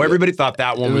 No, everybody thought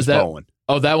that one was Bowen.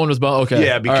 Oh, that one was Bowen? Okay.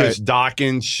 Yeah, because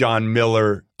Dawkins, Sean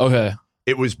Miller. Okay.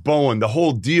 It was Bowen. The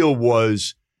whole deal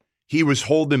was he was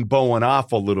holding Bowen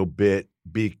off a little bit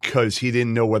because he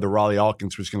didn't know whether Raleigh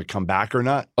Alkins was going to come back or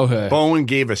not. Okay. Bowen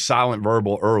gave a silent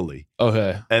verbal early.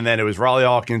 Okay. And then it was Raleigh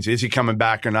Alkins, is he coming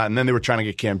back or not? And then they were trying to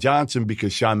get Cam Johnson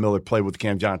because Sean Miller played with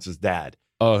Cam Johnson's dad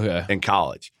in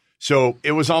college. So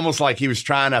it was almost like he was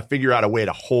trying to figure out a way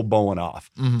to hold Bowen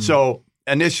off. So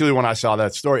initially when I saw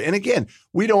that story, and again,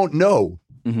 we don't know,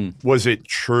 was it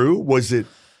true? Was it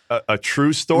a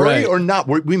true story or not?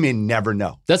 We may never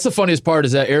know. That's the funniest part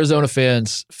is that Arizona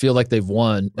fans feel like they've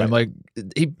won. Right. I'm like,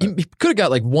 he could have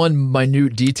got like one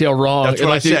minute detail wrong. That's and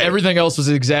what like I said. Everything else was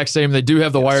the exact same. They do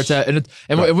have the wiretap.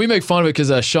 And we make fun of it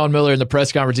because Sean Miller in the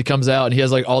press conference, he comes out and he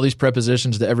has like all these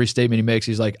prepositions to every statement he makes.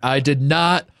 He's like, I did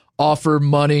not offer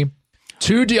money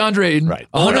to DeAndre Ayton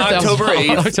on October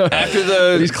 8th after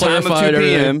the time of 2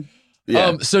 p.m.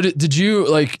 Yeah. So did you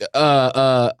like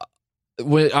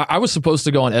when I was supposed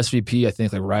to go on SVP, I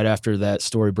think like right after that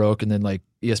story broke, and then like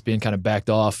ESPN kind of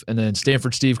backed off, and then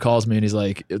Stanford Steve calls me and he's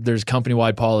like, "There's company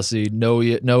wide policy, no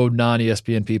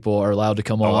non-ESPN people are allowed to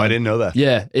come on." Oh, I didn't know that.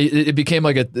 Yeah, it became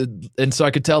like and so I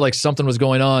could tell like something was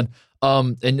going on.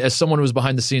 And as someone who was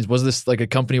behind the scenes, was this like a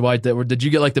company wide did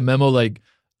you get like the memo like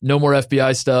no more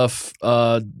FBI stuff?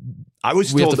 I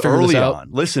was told early on.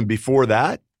 Listen, before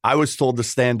that, I was told to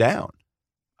stand down.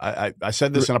 I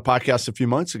said this on a podcast a few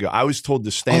months ago. I was told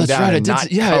to stand down and not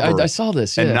cover. I saw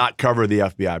this. And not cover the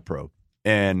FBI probe.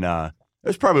 And it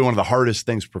was probably one of the hardest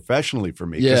things professionally for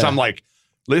me because I'm like,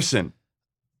 listen,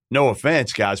 no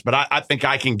offense, guys, but I think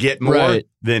I can get more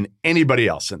than anybody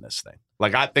else in this thing.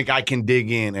 Like, I think I can dig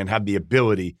in and have the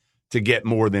ability to get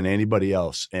more than anybody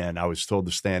else. And I was told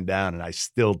to stand down, and I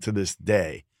still, to this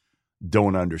day,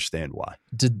 don't understand why.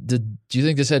 Do you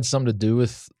think this had something to do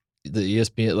with the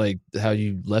ESPN, like how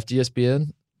you left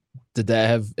ESPN? Did that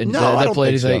have I that don't play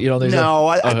think so. anything? You don't think no,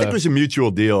 I think it was a mutual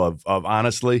deal of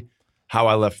honestly how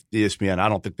I left ESPN. I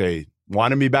don't think they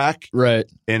wanted me back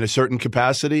in a certain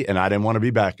capacity, and I didn't want to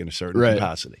be back in a certain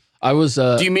capacity. I was.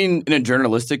 Do you mean in a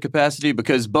journalistic capacity?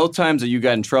 Because both times that you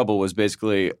got in trouble was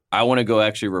basically, I want to go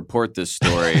actually report this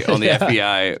story on the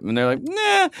FBI. And they're like,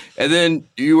 nah. And then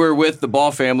you were with the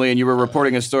Ball family and you were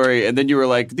reporting a story. And then you were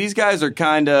like, these guys are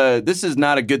this is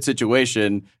not a good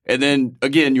situation. And then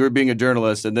again, you were being a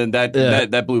journalist. And then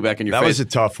that blew back in your face. That was a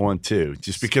tough one too.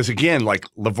 Just because, again, like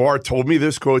LeVar told me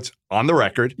this quote's on the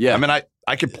record. Yeah. I mean,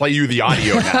 I could play you the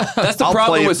audio now. That's the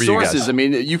problem with sources. I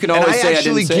mean, you can always say I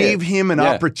actually didn't say gave him an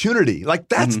opportunity. Like,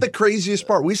 that's the craziest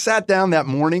part. We sat down that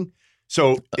morning.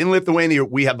 So in Lithuania,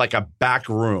 we had like a back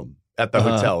room at the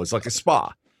hotel. It's like a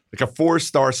spa, like a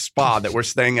 4-star spa that we're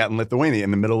staying at in Lithuania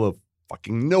in the middle of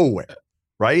fucking nowhere,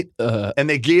 right? And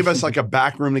they gave us like a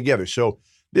back room together. So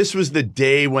this was the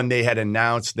day when they had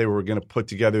announced they were going to put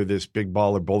together this Big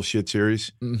Baller Bullshit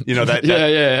series. You know,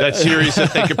 that series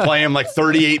that they could play in like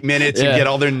 38 minutes and get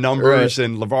all their numbers,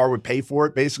 and LeVar would pay for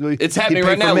it, basically. It's happening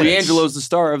right now. LiAngelo's the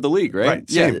star of the league, right?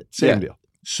 Right. Same deal.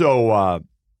 So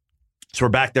we're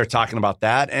back there talking about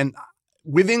that. And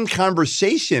within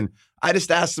conversation, I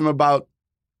just asked him about,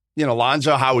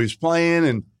 Lonzo, how he was playing,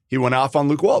 and he went off on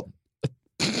Luke Walton.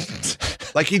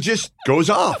 Like, he just goes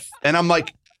off. And I'm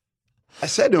like, I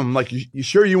said to him, like, you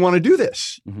sure you want to do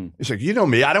this? Mm-hmm. He's like, you know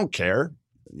me, I don't care.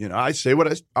 I say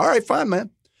what all right, fine, man.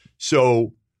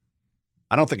 So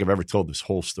I don't think I've ever told this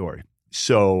whole story.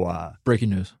 So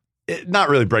breaking news. Not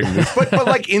really breaking news, but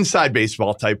like inside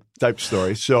baseball type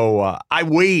story. So I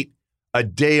wait a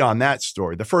day on that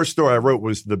story. The first story I wrote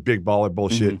was the Big Baller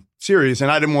Bullshit series,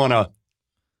 and I didn't want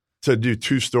to do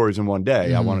 2 stories in one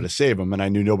day. I wanted to save them, and I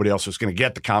knew nobody else was going to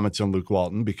get the comments on Luke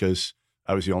Walton because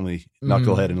I was the only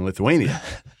knucklehead in Lithuania.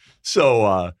 So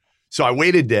I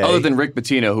waited a day. Other than Rick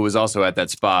Pitino, who was also at that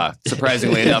spa,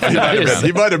 surprisingly enough.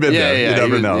 He might have been there. You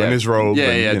never know. In his robe.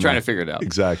 Trying to figure it out.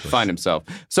 Exactly. Find himself.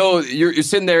 So you're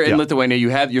sitting there in Lithuania.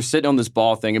 You're sitting on this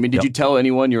ball thing. I mean, did you tell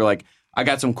anyone? You're like, I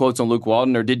got some quotes on Luke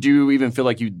Walton, or did you even feel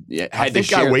like you had to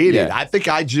share? I waited. Yeah. I think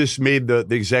I just made the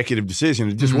executive decision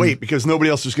to just wait because nobody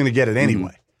else was going to get it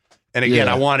anyway. And again,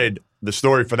 I wanted the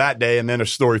story for that day and then a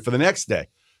story for the next day.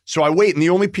 So I wait, and the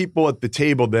only people at the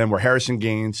table then were Harrison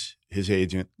Gaines, his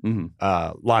agent,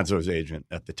 Lonzo's agent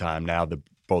at the time, now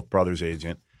both brothers'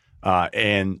 agent,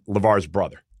 and LeVar's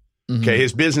brother. Okay,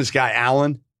 his business guy,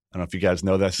 Alan. I don't know if you guys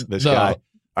know this guy.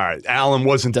 All right, Alan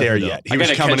wasn't there yet. He was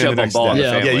coming in the next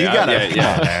day. You got to,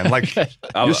 man. Like,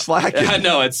 you're slacking. I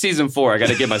know, it's season 4. I got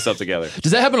to get myself together.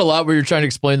 Does that happen a lot where you're trying to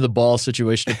explain the Ball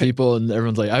situation to people and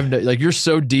everyone's like, you're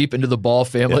so deep into the Ball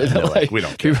family that we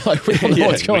don't care. People are like, we don't know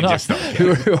what's going on.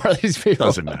 Who are these people?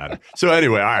 Doesn't matter. So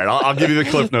anyway, all right, I'll give you the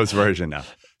Cliff Notes version now.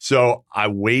 So I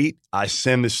wait. I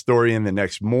send the story in the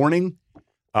next morning.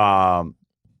 I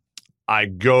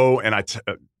go and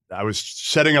I was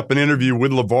setting up an interview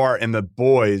with LeVar and the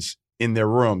boys in their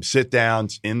room,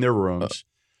 sit-downs in their rooms.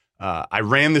 I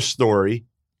ran the story.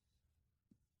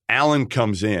 Alan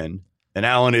comes in, and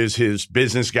Alan is his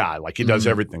business guy. Like, he does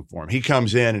everything for him. He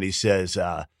comes in, and he says,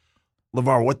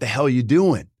 LeVar, what the hell are you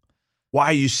doing? Why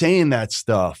are you saying that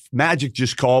stuff? Magic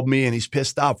just called me, and he's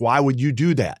pissed off. Why would you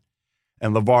do that?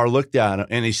 And LeVar looked at him,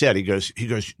 and he said, he goes,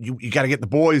 you got to get the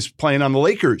boys playing on the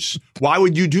Lakers. Why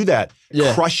would you do that?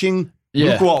 Yeah. Crushing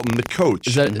Luke Walton, the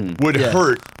coach, would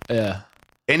hurt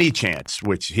any chance,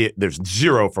 which there's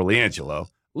 0 for LiAngelo.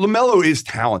 LaMelo is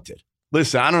talented.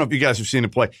 Listen, I don't know if you guys have seen him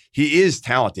play. He is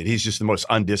talented. He's just the most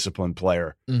undisciplined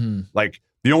player. Like,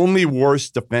 the only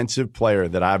worst defensive player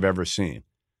that I've ever seen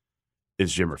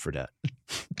is Jimmer Fredette.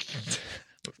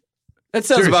 That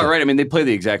sounds about right. I mean, they play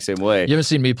the exact same way. You haven't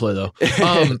seen me play, though.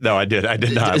 No, I did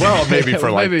not. Well, maybe for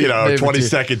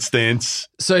 20-second stints.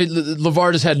 So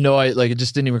LeVar just had it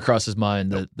just didn't even cross his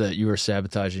mind that you were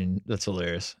sabotaging. That's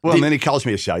hilarious. Well, and then he calls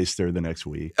me a shyster the next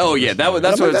week. Oh, yeah.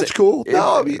 That's cool.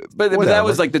 But that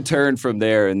was like the turn from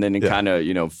there, and then it kind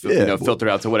of, filtered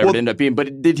out to whatever it ended up being.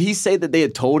 But did he say that they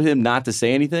had told him not to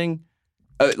say anything?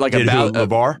 About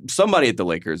LeVar? Somebody at the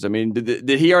Lakers. I mean, did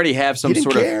he already have some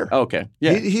sort care. of? Oh, okay,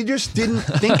 yeah. He just didn't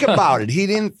think about it. He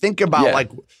didn't think about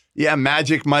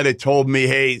Magic might have told me,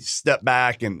 hey, step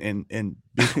back and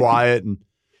be quiet, and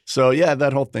so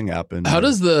that whole thing happened. How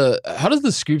does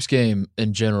the Scoops game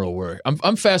in general work?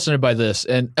 I'm fascinated by this.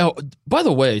 And by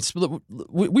the way,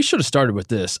 we should have started with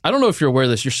this. I don't know if you're aware of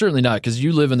this. You're certainly not, because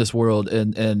you live in this world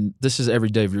and this is every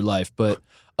day of your life, but.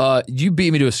 You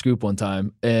beat me to a scoop one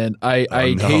time, and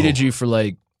I hated you for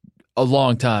like a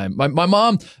long time. My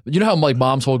mom, you know how like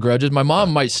moms hold grudges? My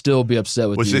mom might still be upset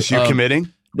with you. Was this you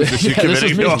committing? Was this you committing this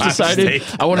was me to Ohio decided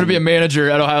State? I wanted to be a manager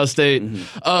at Ohio State.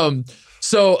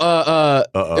 So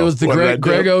it was the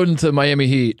Greg Oden to Miami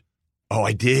Heat. Oh,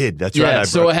 I did. That's right. Yeah.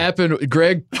 So what happened?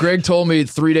 Greg told me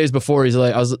 3 days before. He's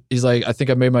like, I think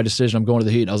I made my decision. I'm going to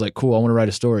the Heat. And I was like, cool. I want to write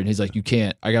a story. And he's like, you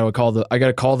can't. I gotta call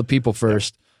the people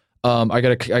first. I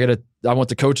want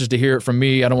the coaches to hear it from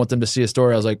me. I don't want them to see a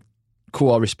story. I was like,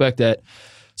 cool. I'll respect that.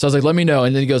 So I was like, let me know.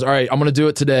 And then he goes, all right, I'm going to do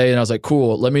it today. And I was like,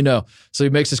 cool. Let me know. So he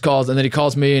makes his calls, and then he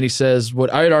calls me and he says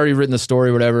what I had already written the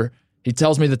story, whatever. He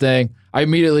tells me the thing. I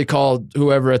immediately called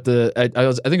whoever I think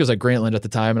it was like Grantland at the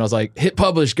time, and I was like, hit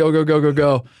publish,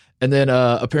 go. And then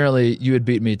apparently you had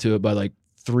beat me to it by like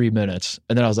 3 minutes.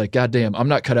 And then I was like, God damn, I'm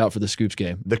not cut out for the Scoops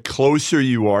game. The closer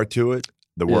you are to it,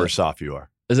 the worse off you are.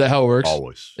 Is that how it works?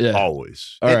 Always. Yeah.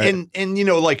 Always. All right. And you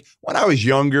know, like when I was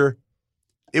younger,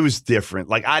 it was different.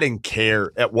 Like I didn't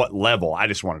care at what level. I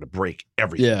just wanted to break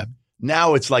everything. Yeah.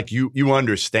 Now it's like you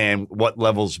understand what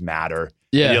levels matter.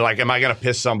 Yeah. And you're like, am I going to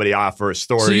piss somebody off for a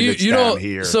story that's down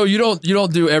here? So you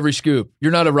don't do every scoop.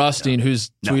 You're not a Rothstein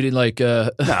who's tweeting like.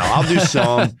 No, I'll do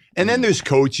some. And then there's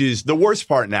coaches. The worst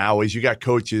part now is you got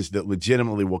coaches that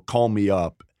legitimately will call me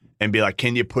up and be like,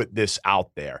 can you put this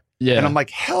out there? Yeah. And I'm like,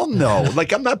 hell no.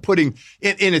 Like I'm not putting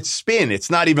in its spin.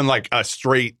 It's not even like a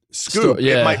straight scoop.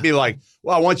 Yeah. It might be like,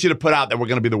 well, I want you to put out that we're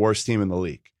going to be the worst team in the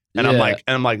league. And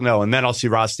I'm like, no. And then I'll see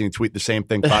Rothstein tweet the same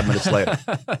thing 5 minutes later.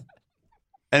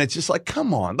 And it's just like,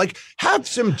 come on, like have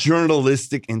some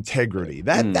journalistic integrity.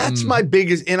 That's my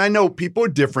biggest. And I know people are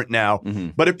different now,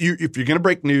 but if you're going to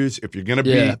break news, if you're going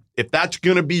to if that's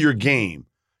going to be your game,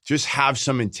 just have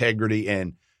some integrity.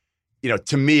 And you know,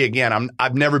 to me, again,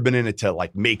 I've never been in it to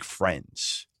like make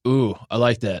friends. Ooh, I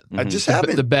like that. I just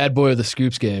haven't. The bad boy of the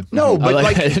Scoops game. No, but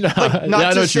not I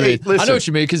know to say. Listen, I know what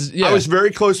you mean because I was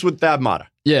very close with Thad Matta.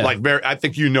 Yeah, like I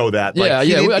think you know that. Like, I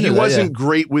he knew wasn't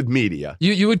great with media.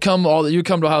 You would come to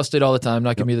Ohio State all the time,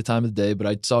 not give me the time of the day, but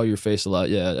I saw your face a lot.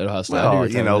 Yeah, at Ohio State. Well,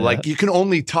 you know, like you can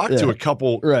only talk to a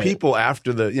couple people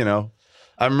after the. You know,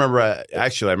 I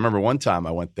remember one time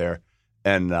I went there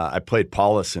and I played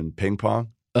Paulus in ping pong.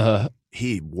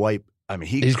 He wiped. I mean,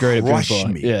 he's great at ping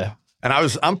pong. Me. Yeah, and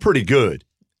I'm pretty good.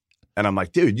 And I'm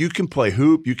like, dude, you can play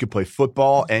hoop, you can play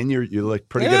football, and you're like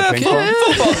pretty good at ping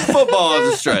pong. Football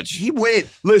is a stretch. He went.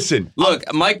 Listen, look,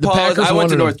 Mike Paulus. I went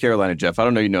to North Carolina, Jeff. I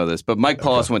don't know you know this, but Mike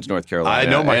Paulus went to North Carolina. I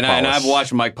know Mike Paulus. And I've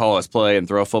watched Mike Paulus play and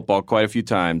throw a football quite a few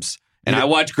times. And I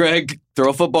watched Greg throw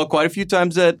a football quite a few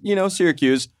times at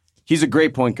Syracuse. He's a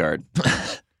great point guard.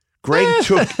 Greg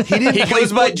took. He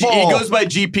goes by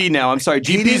GP now. I'm sorry,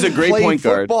 GP's a great point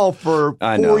guard. Football for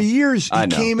 4 years. He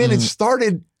came in and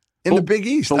started. In the Big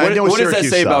East. But what does that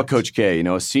say about Coach K? You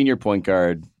know, a senior point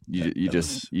guard, you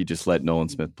just let Nolan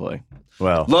Smith play.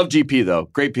 Well, love GP though.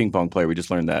 Great ping pong player. We just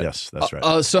learned that. Yes, that's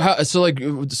right.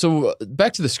 So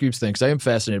back to the Scoops thing because I am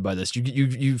fascinated by this.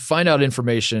 You find out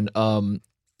information. What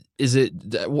does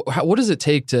it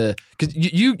take to? Because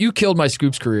you killed my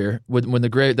Scoops career when that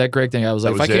Greg thing. I was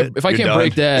like, if I can't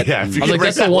break that, I was like,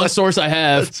 that's the one source I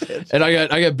have, and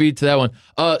I got beat to that one.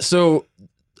 So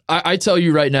I tell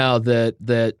you right now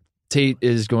that Tate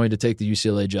is going to take the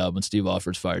UCLA job when Steve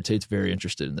Alford's fired. Tate's very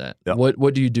interested in that. Yep.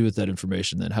 What do you do with that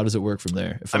information then? How does it work from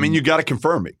there? You got to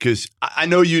confirm it because I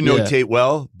know you know Tate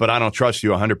well, but I don't trust you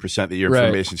 100% that your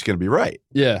information is going to be right.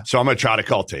 Yeah. So I'm going to try to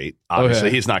call Tate. Obviously,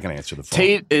 he's not going to answer the phone.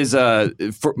 Tate is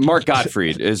Mark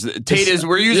Gottfried.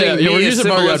 We're using me as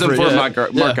symbolism for Mark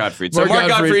Gottfried. So Mark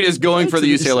Gottfried is going for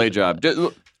the UCLA job.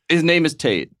 His name is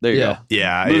Tate. There you go.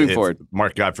 Yeah. Moving forward.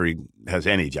 Mark Gottfried has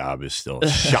any job is still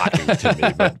shocking to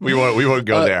me, but we won't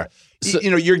go there. So,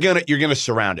 you're gonna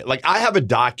surround it. Like I have a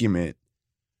document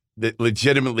that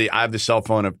legitimately I have the cell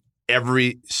phone of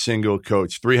every single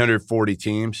coach, 340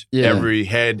 teams, every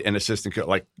head and assistant coach.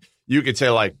 Like you could say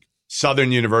like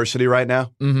Southern University right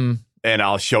now, and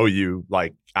I'll show you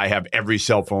like I have every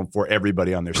cell phone for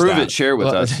everybody on their staff. Prove it. Share with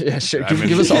us. Yeah, sure.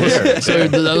 Give us all this. So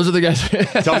those are the guys.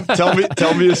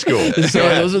 tell me a school.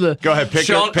 Go ahead. Pick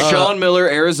Sean Miller,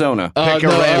 Arizona. Pick a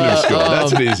random school.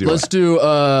 That's an easy one. Let's do.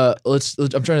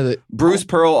 I'm trying to. Bruce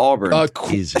Pearl, Auburn.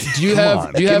 Easy. Do you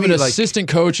have an assistant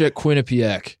coach at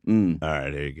Quinnipiac? All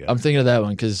right, there you go. I'm thinking of that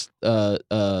one because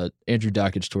Andrew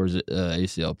Dockage towards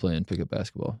ACL playing pickup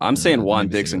basketball. I'm saying Juan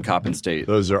Dixon, Coppin State.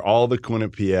 Those are all the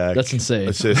Quinnipiac. That's insane.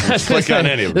 Assistants. Click on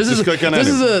any of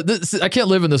them. I can't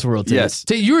live in this world. Tate. Yes.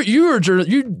 Tate,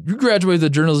 you graduated with a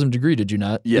journalism degree, did you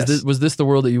not? Yes. Was this the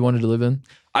world that you wanted to live in?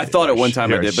 I thought at one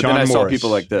time I did, but then I saw people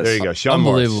like this. There you go. Sean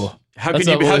Unbelievable. Morris. How could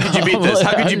you beat this?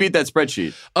 How could you beat that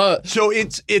spreadsheet? So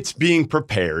it's being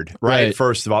prepared, right?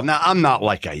 First of all. Now, I'm not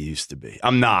like I used to be.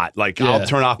 I'm not. Like, I'll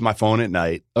turn off my phone at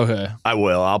night. Okay. I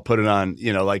will. I'll put it on,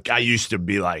 like I used to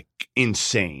be like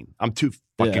insane. I'm too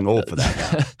fucking old for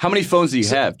that now. How many phones do you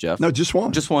have, Jeff? No, just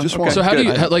one. Just one. Just Okay. one. So how do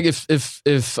you like if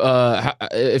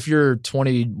you're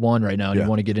 21 right now and you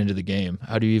want to get into the game?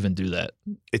 How do you even do that?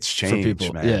 It's changed,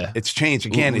 people? man. Yeah. It's changed.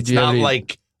 Again, it's Do you have not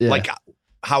any- like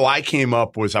how I came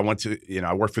up was I went to,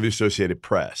 I worked for the Associated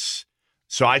Press.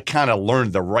 So I kind of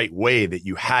learned the right way that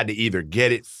you had to either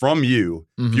get it from you.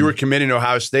 If you were committing to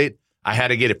Ohio State, I had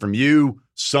to get it from you,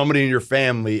 somebody in your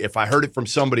family. If I heard it from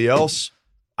somebody else,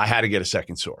 I had to get a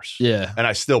second source. Yeah. And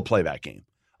I still play that game.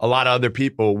 A lot of other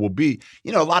people will be,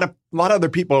 a lot of other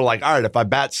people are like, all right, if I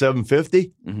bat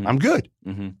 750, I'm good.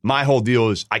 My whole deal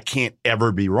is I can't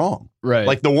ever be wrong. Right.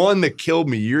 Like the one that killed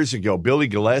me years ago, Billy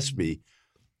Gillespie,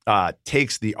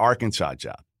 takes the Arkansas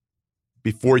job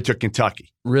before he took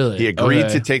Kentucky. Really? He agreed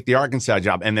to take the Arkansas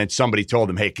job, and then somebody told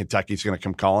him, hey, Kentucky's going to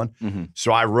come calling.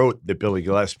 So I wrote that Billy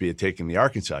Gillespie had taken the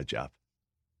Arkansas job.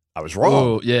 I was wrong.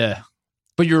 Oh, yeah.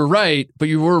 But you were right, but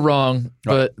you were wrong.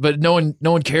 But no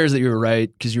one cares that you were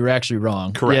right because you were actually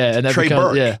wrong. Correct. Yeah, and that Trey becomes,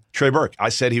 Burke. Yeah. Trey Burke. I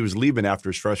said he was leaving after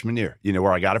his freshman year. You know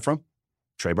where I got it from?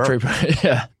 Trey Burke. Trey Burke.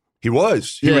 Yeah. He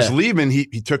was. He was leaving. He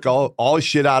took all his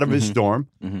shit out of his dorm,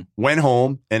 went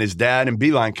home, and his dad and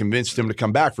Beeline convinced him to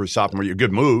come back for his sophomore year.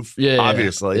 Good move,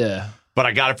 obviously. Yeah. But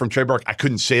I got it from Trey Burke. I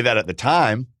couldn't say that at the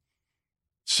time.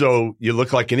 So you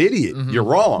look like an idiot. You're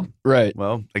wrong. Right.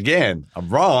 Well, again, I'm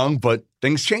wrong, but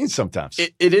things change sometimes.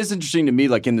 It is interesting to me,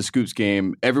 like in the Scoops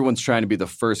game, everyone's trying to be the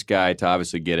first guy to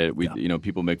obviously get it.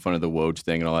 People make fun of the Woj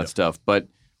thing and all that stuff, but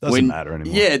doesn't matter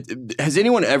anymore. Yeah. Has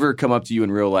anyone ever come up to you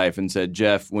in real life and said,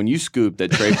 Jeff, when you scooped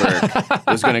that Trey Burke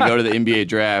was going to go to the NBA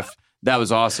draft, that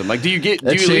was awesome. Like, do you at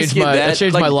least get that? That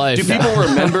changed my life. Do people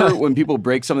remember when people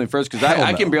break something first? Because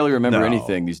I can barely remember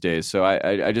anything these days. So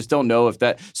I just don't know if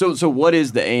that. So what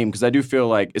is the aim? Because I do feel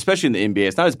like, especially in the NBA,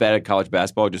 it's not as bad at college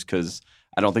basketball just because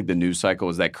I don't think the news cycle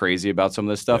is that crazy about some of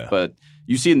this stuff. But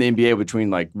you see in the NBA between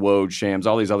like Woj, Shams,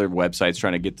 all these other websites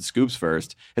trying to get the scoops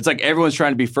first. It's like everyone's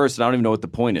trying to be first, and I don't even know what the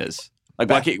point is. Like,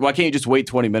 why can't you just wait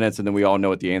 20 minutes and then we all know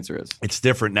what the answer is? It's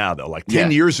different now, though. Like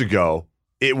 10 years ago,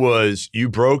 it was you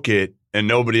broke it and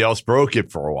nobody else broke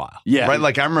it for a while. Yeah. Right?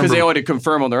 Like I remember. Because they wanted to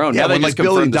confirm on their own. Yeah, now they when just like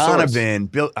Billy confirm the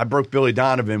Donovan, I broke Billy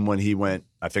Donovan when he went,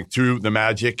 I think, to the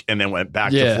Magic and then went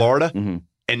back to Florida.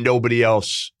 And nobody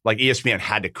else, like ESPN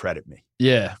had to credit me.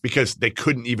 Yeah. Because they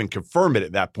couldn't even confirm it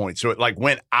at that point. So it like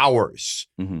went hours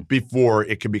before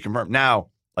it could be confirmed. Now,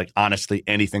 like honestly,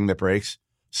 anything that breaks,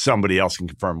 somebody else can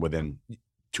confirm within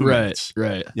 2 minutes.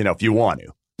 Right. If you want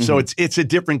to. So it's a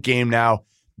different game now.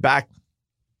 Back,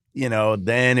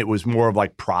 then it was more of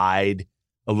like pride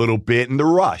a little bit and the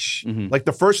rush. Like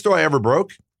the first story I ever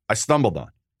broke, I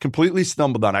completely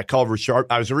stumbled on. I called Richard.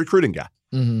 I was a recruiting guy.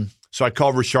 So I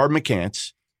called Richard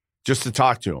McCants just to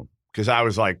talk to him because I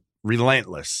was like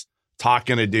relentless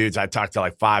talking to dudes. I talked to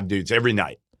like 5 dudes every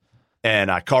night. And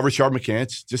I called Richard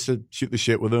McCants just to shoot the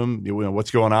shit with him,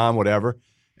 what's going on, whatever.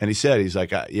 And he's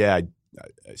like, I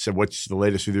said, what's the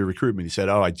latest with your recruitment? He said,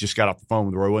 I just got off the phone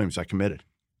with Roy Williams. I committed.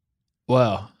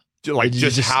 Wow. Like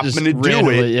just happened to do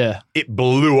it. Yeah. It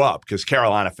blew up because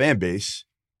Carolina fan base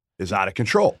is out of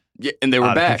control. Yeah, and they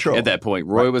were back at that point.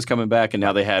 Roy was coming back, and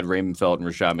now they had Raymond Felton,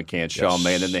 Rashad McCants, Sean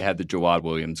May, and then they had the Jawad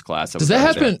Williams class. Does that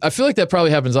happen? I feel like that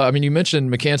probably happens. I mean, you mentioned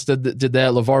McCants did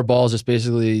that. LeVar Ball is just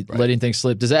basically letting things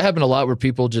slip. Does that happen a lot where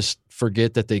people just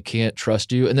forget that they can't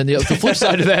trust you? And then the flip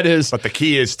side of that is... But the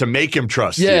key is to make him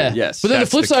trust you. Yes. But then the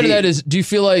flip side of that is, do you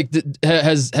feel like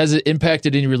has it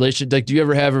impacted any relationship? Like, do you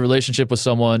ever have a relationship with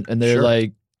someone and they're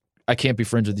like, I can't be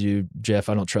friends with you, Jeff.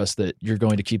 I don't trust that you're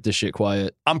going to keep this shit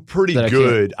quiet. I'm pretty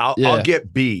good. I'll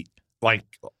get beat. Like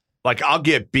I'll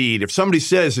get beat. If somebody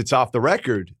says it's off the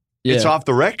record, it's off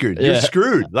the record. You're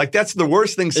screwed. Like that's the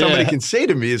worst thing somebody can say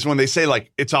to me is when they say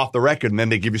like it's off the record and then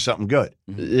they give you something good.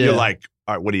 You're like,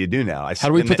 all right, what do you do now? How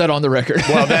do we put that on the record?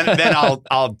 Well, then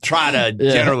I'll try to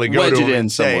generally go wedge to it him in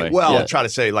and some say, way. I'll try to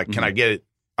say like, can I get it?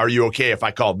 Are you okay if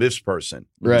I call this person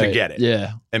to get it?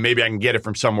 Yeah. And maybe I can get it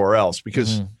from somewhere else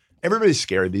because everybody's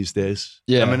scared these days.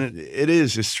 Yeah. I mean,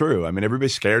 it's true. I mean,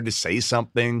 everybody's scared to say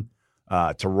something,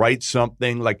 to write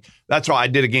something. Like, that's why I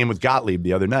did a game with Gottlieb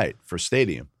the other night for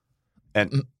Stadium.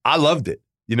 And I loved it.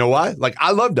 You know why? Like,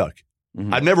 I love Doug.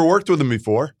 I've never worked with him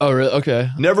before. Oh, really? Okay.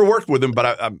 Never worked with him,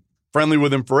 but I'm friendly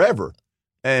with him forever.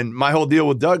 And my whole deal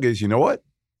with Doug is, you know what?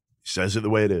 He says it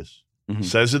the way it is.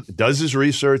 Says it, does his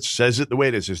research, says it the way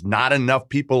it is. There's not enough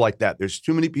people like that. There's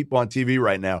too many people on TV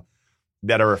right now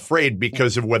that are afraid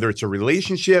because of whether it's a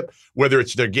relationship, whether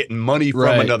it's they're getting money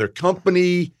from another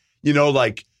company. You know,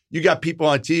 like you got people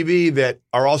on TV that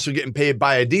are also getting paid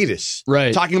by Adidas.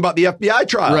 Right. Talking about the FBI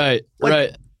trial. Right. Like,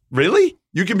 right. Really?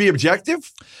 You can be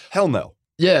objective? Hell no.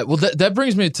 Yeah. Well, that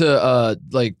brings me to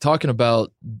like talking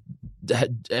about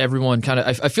everyone kind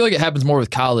of. I feel like it happens more with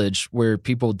college where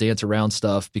people dance around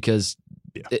stuff because.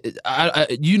 Yeah.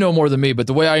 You know more than me, but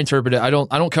the way I interpret it, I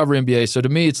don't cover NBA. So to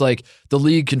me, it's like the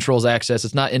league controls access.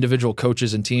 It's not individual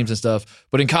coaches and teams and stuff.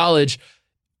 But in college,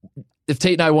 if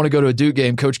Tate and I want to go to a Duke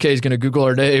game, Coach K is going to Google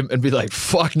our name and be like,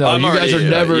 "Fuck no, you guys are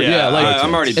never."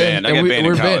 I'm already banned. I got banned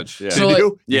in college. Did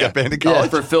you? You got banned in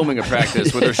college for filming a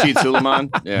practice with Rashid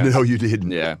Suleiman. Yeah. No, you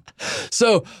didn't. Yeah.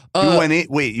 So you went in.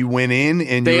 Wait, you went in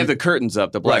and they have the curtains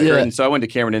up, the black curtains. So I went to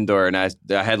Cameron Indoor and I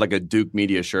had like a Duke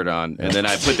media shirt on, and then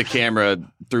I put the camera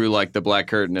through like the black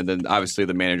curtain, and then obviously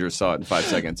the manager saw it in 5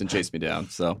 seconds and chased me down.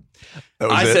 So.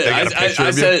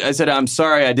 I said, I'm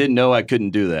sorry, I didn't know I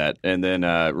couldn't do that, and then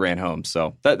ran home.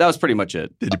 So that was pretty much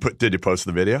it. Did you post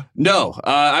the video? No,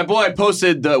 I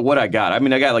posted what I got. I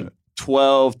mean, I got like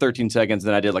 12, 13 seconds,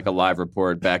 then I did like a live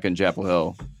report back in Chapel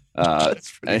Hill.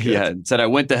 Said I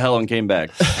went to hell and came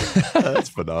back. That's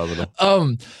phenomenal.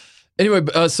 Anyway,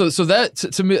 so that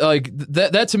to me, like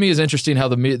that to me is interesting how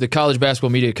the college basketball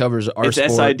media covers our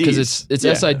sport because it's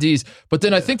SIDs. But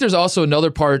then I think there's also another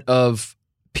part of.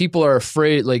 People are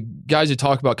afraid, like guys who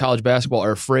talk about college basketball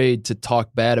are afraid to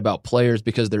talk bad about players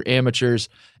because they're amateurs.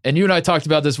 And you and I talked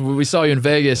about this when we saw you in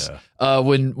Vegas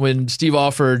when Steve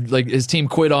Alford, like his team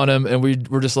quit on him, and we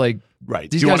were just like,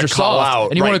 these guys are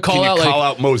soft. And you want to call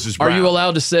out Moses Brown? Are you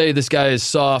allowed to say this guy is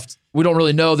soft? We don't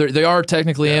really know. They are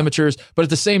technically amateurs, but at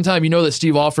the same time, you know that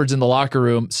Steve Alford's in the locker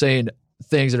room saying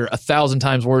things that are 1,000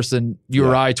 times worse than you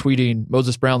or I tweeting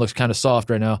Moses Brown looks kind of soft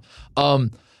right now.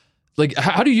 Like,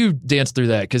 how do you dance through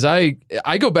that? Because I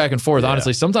go back and forth,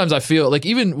 honestly. Sometimes I feel like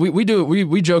even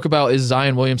we joke about is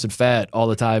Zion Williamson fat all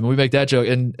the time, and we make that joke.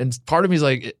 And part of me is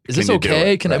like, is this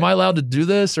okay? Am I allowed to do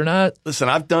this or not? Listen,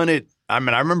 I've done it. I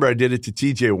mean, I remember I did it to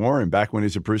TJ Warren back when he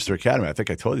was at Brewster Academy. I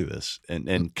think I told you this,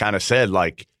 and kind of said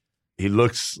like he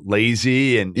looks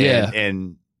lazy, and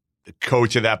the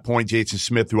coach at that point, Jason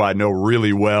Smith, who I know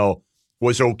really well,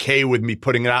 was okay with me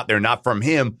putting it out there, not from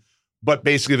him. But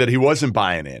basically that he wasn't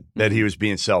buying in, that he was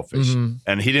being selfish. Mm-hmm.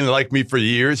 And he didn't like me for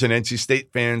years, and NC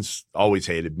State fans always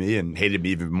hated me and hated me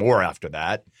even more after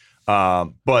that.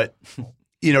 But,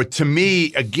 you know, to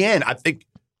me, again, I think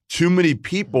too many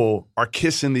people are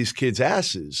kissing these kids'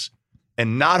 asses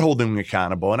and not holding them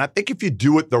accountable. And I think if you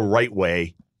do it the right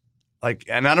way, like,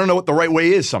 and I don't know what the right way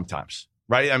is sometimes,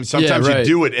 right? I mean, sometimes you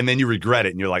do it and then you regret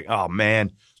it and you're like, oh,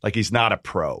 man, like he's not a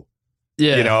pro.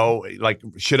 Yeah. You know, like,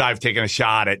 should I have taken a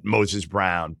shot at Moses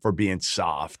Brown for being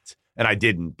soft? And I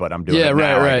didn't, but I'm doing it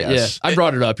now, right. Yeah, I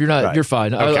brought it up. You're not. Right. You're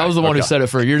fine. Okay. I was the one who said it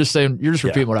for. You're just saying. You're just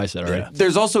repeating what I said. All right.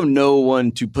 There's also no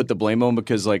one to put the blame on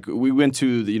because, like, we went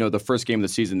to the first game of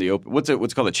the season, the open.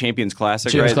 What's called the Champions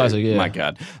Classic, Champions right? Classic. Yeah. My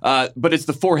God. But it's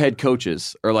the 4 head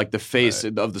coaches or like the face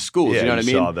of the schools. Yeah, you know what I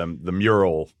mean? Saw them the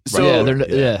mural.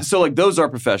 So So like those are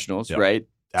professionals, right?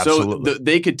 Absolutely. So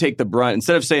they could take the brunt.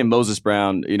 Instead of saying Moses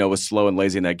Brown, was slow and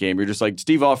lazy in that game, you're just like,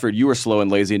 Steve Alford, you were slow and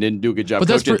lazy and didn't do a good job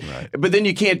coaching. But then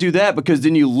you can't do that because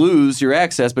then you lose your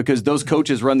access because those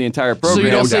coaches run the entire program. So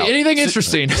you don't say anything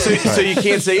interesting. So you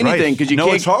can't say anything because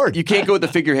it's hard. You can't go at the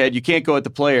figurehead. You can't go at the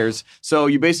players. So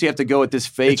you basically have to go at this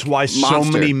fake It's why monster. So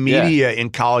many media in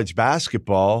college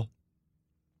basketball,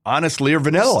 honestly, are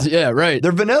vanilla. Yeah, right.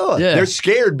 They're vanilla. Yeah. They're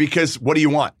scared because what do you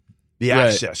want? The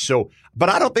access. So, but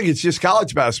I don't think it's just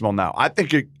college basketball now. I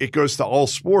think it goes to all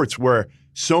sports where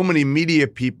so many media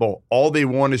people, all they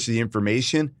want is the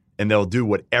information and they'll do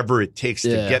whatever it takes to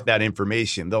get that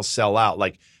information. They'll sell out.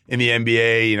 Like in the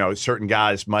NBA, certain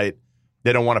guys they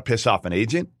don't want to piss off an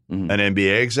agent, an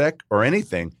NBA exec or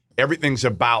anything. Everything's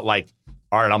about like,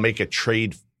 all right, I'll make a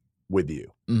trade with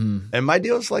you. Mm-hmm. And my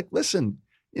deal is like, listen,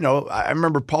 I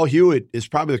remember Paul Hewitt is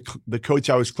probably the coach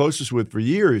I was closest with for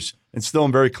years and still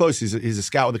am very close. He's a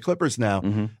scout with the Clippers now.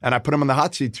 Mm-hmm. And I put him on the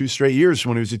hot seat 2 straight years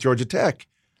when he was at Georgia Tech.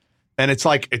 And it's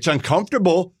like, it's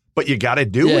uncomfortable, but you got to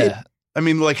do it. I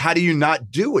mean, like, how do you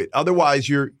not do it? Otherwise,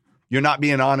 you're not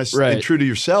being honest and true to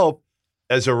yourself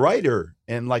as a writer.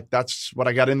 And like, that's what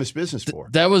I got in this business for.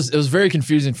 It was very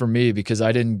confusing for me because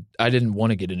I didn't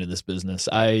want to get into this business.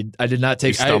 I did not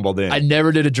take. You stumbled in. I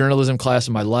never did a journalism class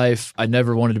in my life. I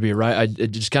never wanted to be a writer.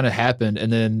 It just kind of happened.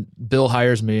 And then Bill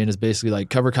hires me and is basically like,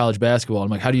 cover college basketball. I'm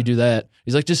like, how do you do that?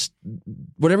 He's like, just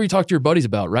whatever you talk to your buddies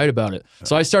about, write about it.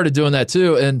 So I started doing that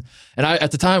too. And I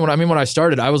at the time when I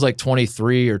started, I was like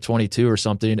 23 or 22 or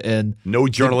something. And no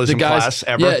journalism class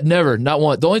ever. Yeah, never, not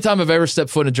one. The only time I've ever stepped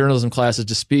foot in a journalism class is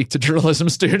to speak to journalism journalism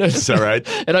student. Is that right?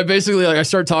 And I basically I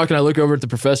start talking. I look over at the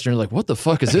professor and like, what the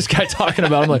fuck is this guy talking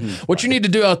about? I'm like, what you need to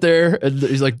do out there? And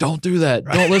he's like, don't do that.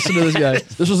 Don't listen to this guy.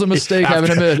 This was a mistake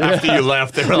having him in. After you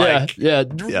left, they were like,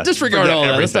 disregard all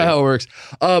that. That's not how it works.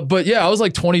 But yeah, I was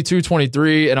like 22,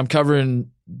 23, and I'm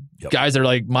covering guys that are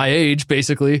like my age,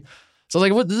 basically. So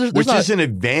like, what? Which is an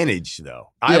advantage,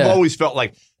 though. I've always felt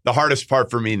like the hardest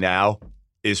part for me now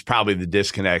is probably the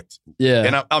disconnect. Yeah.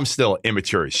 And I'm still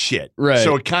immature as shit. Right.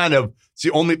 So it's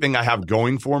the only thing I have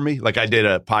going for me. Like I did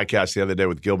a podcast the other day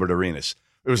with Gilbert Arenas.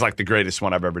 It was like the greatest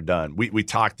one I've ever done. We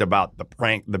talked about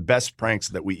the best pranks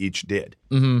that we each did.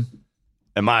 Mm-hmm.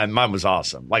 And mine was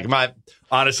awesome. Like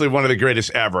honestly, one of the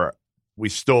greatest ever. We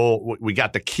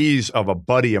got the keys of a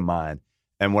buddy of mine.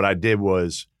 And what I did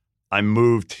was I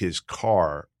moved his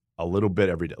car a little bit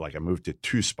every day. Like I moved it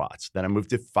 2 spots. Then I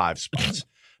moved it 5 spots.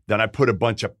 Then I put a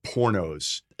bunch of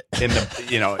pornos in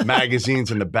the, magazines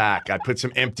in the back. I put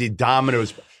some empty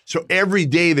dominoes. So every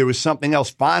day there was something else.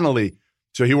 Finally,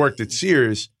 so he worked at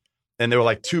Sears, and there were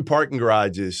like 2 parking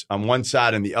garages on one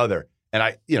side and the other. And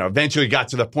I, eventually got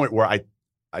to the point where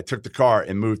I took the car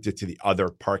and moved it to the other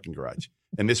parking garage.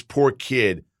 And this poor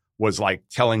kid was like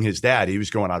telling his dad he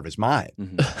was going out of his mind.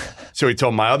 Mm-hmm. So he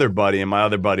told my other buddy, and my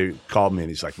other buddy called me, and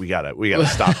he's like, "We gotta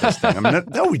stop this thing." I'm like,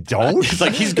 "No, we don't." It's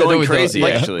like he's going crazy.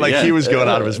 Actually, he was going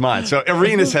out of his mind. So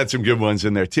Arenas had some good ones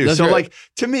in there too. That's so right.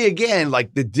 To me, again,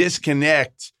 like the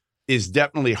disconnect is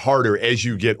definitely harder as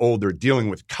you get older dealing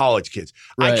with college kids.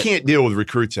 Right. I can't deal with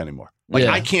recruits anymore.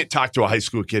 I can't talk to a high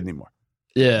school kid anymore.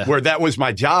 Yeah. Where that was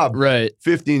my job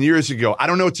 15 years ago. I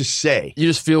don't know what to say. You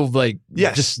just feel like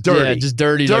just dirty. Yeah, just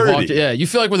dirty. Dirty. Like you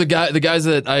feel like with the guys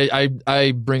that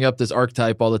I bring up this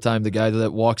archetype all the time, the guy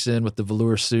that walks in with the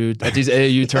velour suit at these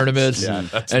AAU tournaments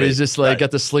and he's just like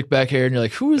got the slick back hair and you're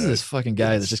like, who is this fucking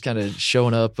guy that's just kind of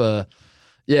showing up?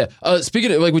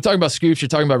 Speaking of, like, we talking about scoops, you're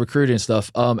talking about recruiting and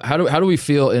stuff. How do we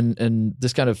feel, and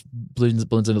this kind of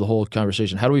blends into the whole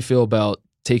conversation, how do we feel about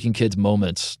taking kids'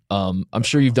 moments? I'm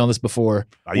sure you've done this before.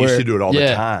 I used to do it all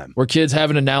the time. Where kids have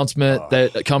an announcement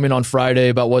that coming on Friday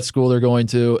about what school they're going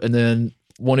to, and then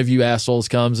one of you assholes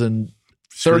comes and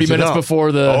 30 minutes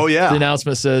before the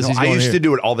announcement says he's going I used here. to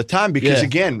do it all the time because,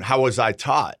 again, how was I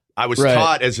taught? I was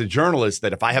taught as a journalist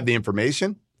that if I have the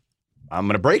information, I'm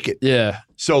going to break it. Yeah.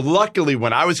 So luckily,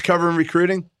 when I was covering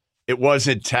recruiting, it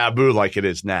wasn't taboo like it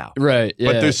is now. Right.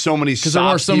 Yeah. But there's so many soft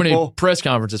people. Because there weren't so many press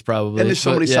conferences probably. And there's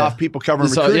so many soft people covering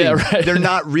recruiting. They're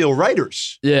not real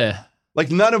writers. Yeah.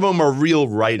 Like none of them are real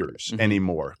writers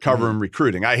anymore covering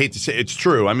recruiting. I hate to say it's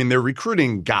true. I mean, they're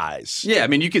recruiting guys. Yeah, I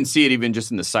mean, you can see it even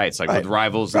just in the sites, like with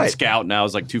Rivals and Scout now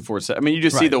is like 247. I mean, you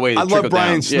just see the way I love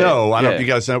Brian down. Snow. Yeah. I don't know if you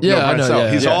guys know Brian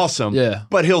Snow. He's awesome. Yeah.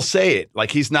 But he'll say it.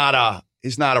 Like he's not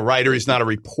a writer. He's not a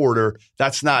reporter.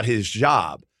 That's not his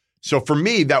job. So for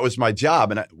me, that was my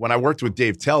job. And when I worked with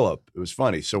Dave Tellup, it was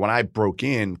funny. So when I broke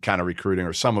in kind of recruiting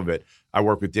or some of it, I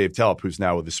worked with Dave Tellup, who's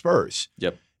now with the Spurs.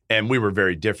 Yep. And we were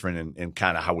very different in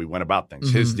kind of how we went about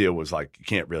things. His deal was like, you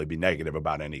can't really be negative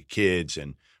about any kids.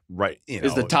 And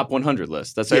it's the top 100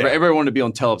 list. That's everyone wanted to be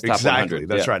on Tellup's top 100.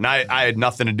 That's right. And I had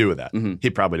nothing to do with that. He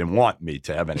probably didn't want me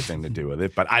to have anything to do with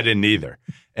it, but I didn't either.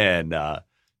 And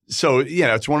so,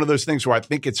 it's one of those things where I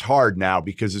think it's hard now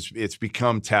because it's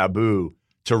become taboo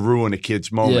to ruin a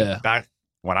kid's moment. Yeah. Back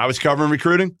when I was covering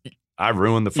recruiting, I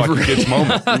ruined the fucking kid's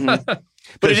moment.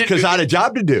 Because I had a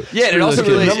job to do. Yeah, and it also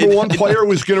the number one player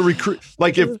was going to recruit.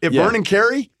 Like if Vernon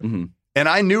Carey, and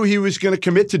I knew he was going to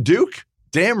commit to Duke,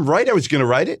 damn right I was going to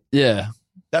write it. Yeah,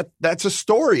 that's a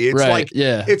story. It's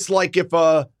it's like if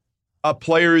a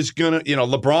player is going to,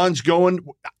 LeBron's going.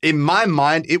 In my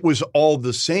mind, it was all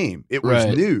the same. It was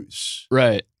news,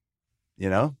 right?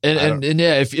 And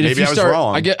if maybe you I was start,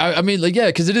 wrong.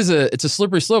 because it's a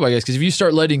slippery slope, I guess. Because if you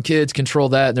start letting kids control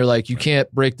that, and they're like, you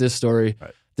can't break this story.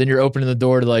 Right. Then you're opening the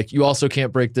door to like, you also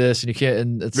can't break this, and you can't.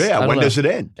 And it's when does it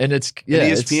end? And it's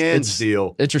ESPN's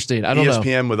deal. Interesting. I don't know.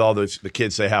 ESPN with all the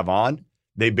kids they have on,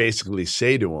 they basically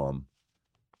say to them,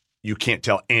 you can't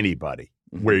tell anybody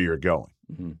where you're going.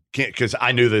 Can't, because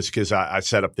I knew this because I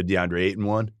set up the DeAndre Ayton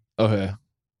one. Okay.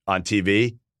 On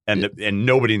TV. And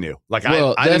nobody knew. Like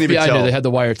I didn't even tell. Knew they had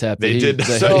the wiretap. They did.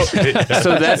 So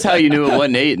that's how you knew it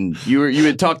wasn't Ayton. You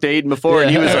had talked to Ayton before,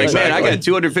 and he was like, "Man, I got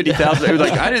 250,000." He was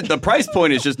like, the price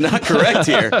point is just not correct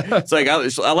here." It's like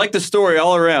I like the story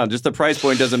all around. Just the price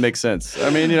point doesn't make sense. I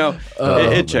mean,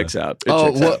 it checks out.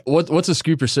 What's a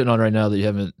scoop you're sitting on right now that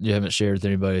you haven't shared with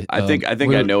anybody? I think I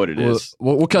know what it is.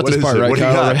 We'll cut this part, right?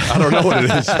 I don't know what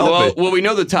it is. Well, we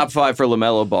know the top 5 for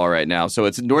LaMelo Ball right now. So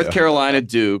it's North Carolina,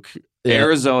 Duke.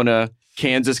 Arizona,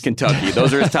 Kansas, Kentucky.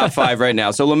 Those are his top 5 right now.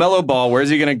 So LaMelo Ball, where's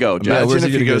he going to go, John?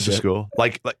 Imagine if he goes to school.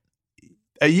 Like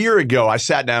a year ago, I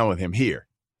sat down with him here.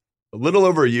 A little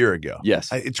over a year ago.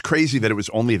 Yes. It's crazy that it was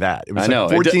only that. It was I know.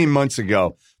 14 months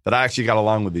ago that I actually got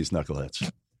along with these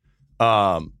knuckleheads.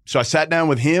 So I sat down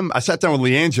with him. I sat down with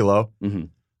LiAngelo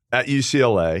at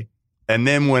UCLA and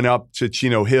then went up to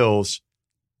Chino Hills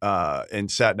and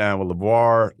sat down with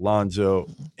LeVar, Lonzo,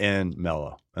 and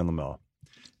LaMelo.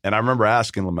 And I remember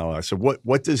asking LaMelo, I said,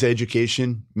 what does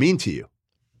education mean to you?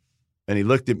 And he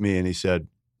looked at me and he said,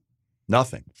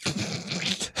 nothing.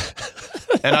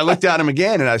 And I looked at him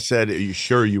again and I said, are you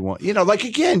sure you want,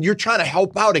 again, you're trying to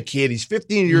help out a kid. He's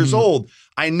 15 years old.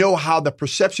 I know how the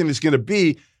perception is going to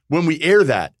be when we air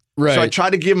that. Right. So I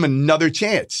tried to give him another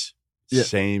chance. Yeah.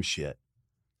 Same shit.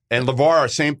 And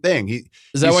LeVar, same thing. He's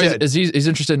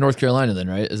interested in North Carolina then,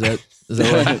 right? Is that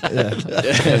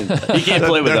He can't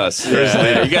play with us.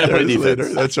 Yeah, you got to play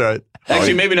defense. That's right.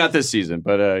 Actually, maybe not this season,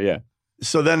 but yeah.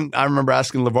 So then I remember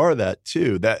asking LeVar that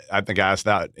too. That I think I asked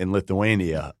that in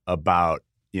Lithuania about,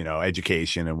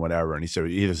 education and whatever. And he said,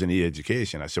 he doesn't need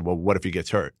education. I said, well, what if he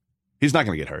gets hurt? He's not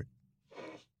going to get hurt.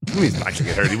 He's not going to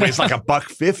get hurt. He weighs like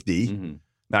 $150.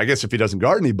 Now, I guess if he doesn't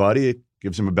guard anybody, it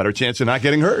gives him a better chance of not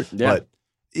getting hurt. Yeah. But,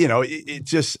 it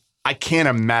just, I can't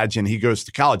imagine he goes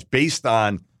to college based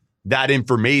on that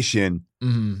information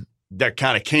that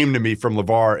kind of came to me from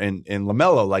LeVar and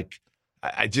LaMelo. Like,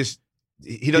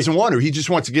 he doesn't want to. He just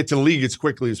wants to get to the league as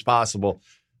quickly as possible.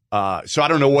 So I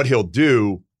don't know what he'll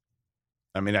do.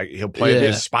 I mean, he'll play at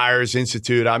the Spires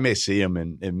Institute. I may see him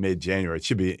in mid-January.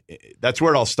 That's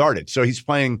where it all started. So he's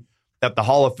playing at the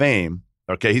Hall of Fame.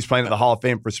 Okay, he's playing at the Hall of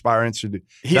Fame for Spire Institute.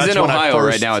 He's in Ohio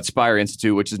right now at Spire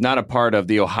Institute, which is not a part of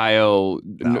the Ohio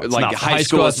high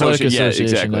school association. Yeah,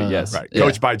 exactly. Yes, right.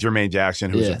 Coached by Jermaine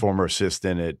Jackson, who's a former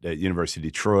assistant at University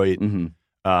of Detroit.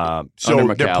 So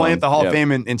they're playing at the Hall of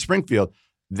Fame in Springfield.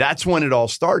 That's when it all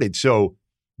started. So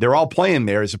they're all playing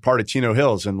there as a part of Chino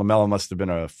Hills, and LaMelo must have been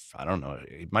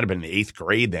he might have been in the 8th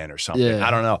grade then or something. Yeah. I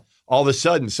don't know. All of a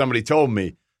sudden, somebody told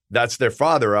me that's their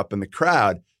father up in the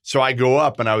crowd. So I go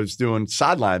up and I was doing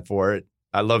sideline for it.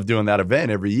 I love doing that event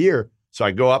every year. So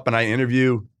I go up and I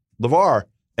interview LeVar.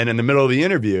 And in the middle of the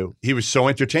interview, he was so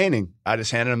entertaining, I just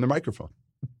handed him the microphone.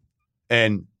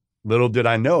 And little did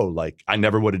I know, I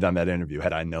never would have done that interview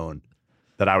had I known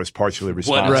that I was partially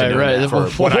responsible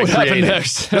for what I created.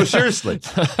 Next? No, seriously.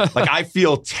 I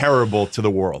feel terrible to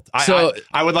the world.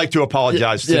 I would like to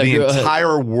apologize to the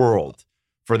entire world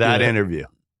for that interview.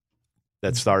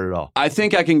 That started it all. I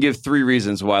think I can give 3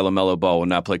 reasons why LaMelo Ball will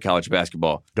not play college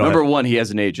basketball. Number 1, he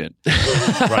has an agent.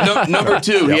 Number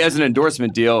 2, he has an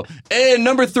endorsement deal. And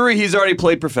number 3, he's already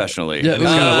played professionally. Yeah,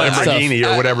 Lamborghini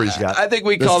or whatever he's got. I think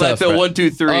we call that the 1, 2,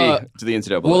 3 to the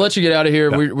NCAA. We'll let you get out of here.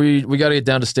 Yeah. We got to get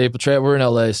down to Staples. We're in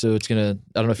LA, so it's gonna.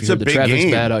 I don't know if you heard the traffic's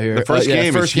bad out here. The first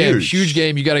game is huge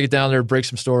game. You got to get down there, break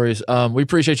some stories. We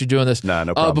appreciate you doing this.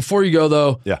 No problem. Before you go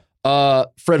though,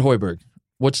 Fred Hoiberg.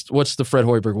 What's the Fred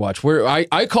Hoiberg watch? Where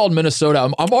I called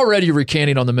Minnesota. I'm already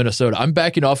recanting on the Minnesota. I'm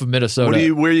backing off of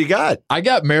Minnesota. Where you got? I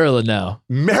got Maryland now.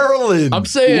 Maryland. I'm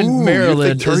saying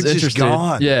Maryland is interesting.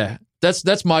 Gone. Yeah,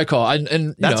 that's my call.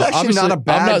 And that's actually not a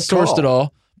bad I'm not sourced call at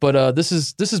all. But this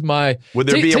is my. Would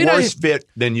there be a worse fit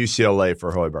than UCLA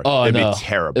for Hoiberg? Oh, it'd be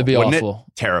terrible. It'd be awful.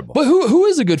 Terrible. But who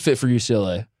is a good fit for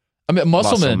UCLA? I mean,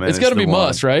 Musselman. It's got to be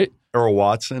Muss, right? Earl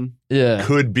Watson. Yeah,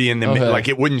 could be in the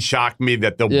it wouldn't shock me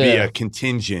that there'll be a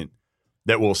contingent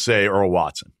that will say Earl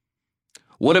Watson.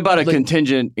 What about a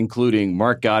contingent including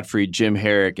Mark Gottfried, Jim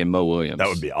Herrick, and Mo Williams? That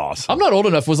would be awesome. I'm not old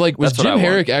enough. Was Jim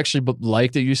Herrick actually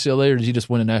liked at UCLA, or did he just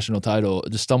win a national title?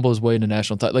 Just stumble his way into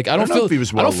national title? I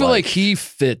don't feel like he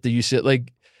fit the UCLA.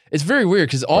 It's very weird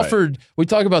because Alford. We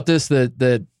talk about this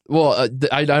that. Well,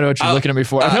 I know what you're looking at me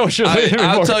for. I know what you're looking at me for.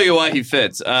 I'll tell you why he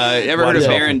fits. Ever heard of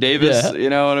Aaron Davis? Yeah. You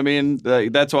know what I mean?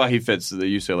 That's why he fits the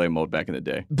UCLA mold back in the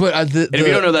day. But if you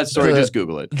don't know that story, just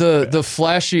Google it. The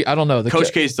flashy, I don't know.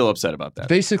 Coach K is still upset about that.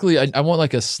 Basically, I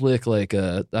want a slick,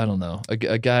 I don't know,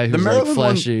 a guy who's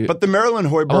flashy. But the Maryland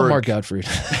Hoiberg. I want Mark Gottfried.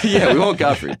 Yeah, we want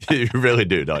Gottfried. You really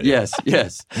do, don't you?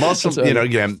 Yes. Muscle,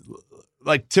 again,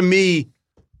 to me,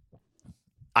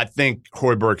 I think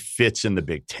Hoiberg fits in the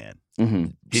Big Ten. Mm-hmm.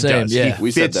 He does. Yeah.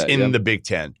 He fits in the Big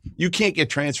Ten. You can't get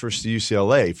transfers to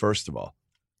UCLA, first of all.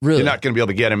 Really? You're not going to be able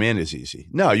to get him in as easy.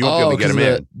 No, you won't be able to get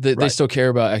him in. They still care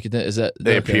about academic. Is that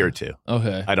they appear to?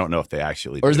 Okay. I don't know if they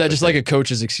actually. Or is that just a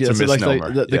coach's excuse? It's a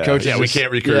misnomer. The coaches. Yeah, we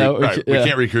can't recruit. We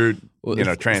can't recruit.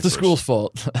 Transfers. It's the school's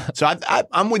fault. So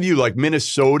I'm with you.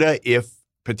 Minnesota, if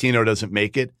Pitino doesn't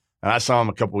make it, and I saw him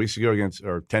a couple weeks ago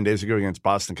 10 days ago against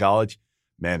Boston College.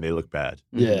 Man, they look bad.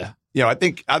 Yeah. I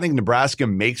think Nebraska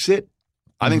makes it.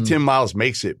 I think Tim Miles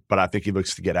makes it, but I think he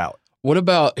looks to get out. What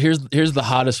about here's the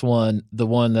hottest one, the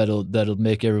one that'll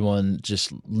make everyone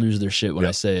just lose their shit when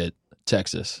I say it.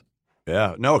 Texas.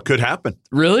 Yeah, no, it could happen.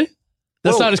 Really?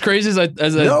 That's Well, not as crazy as I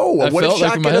No, I what if felt like in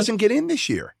Shaka my head? doesn't get in this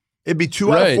year? It'd be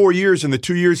 2 out of 4 years, and the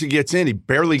 2 years he gets in, he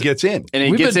barely gets in. And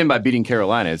he gets in by beating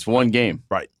Carolina. It's one game.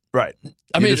 Right.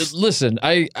 I mean, listen,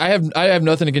 I have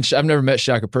nothing against. I've never met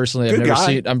Shaka personally. I've Good never guy.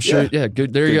 seen. I'm sure. Yeah,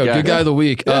 good. There you Good go. guy. Good guy of the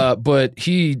week. Yeah. But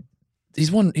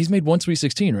he's made one Sweet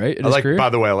 16, right? In his career. By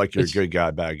the way, I like your good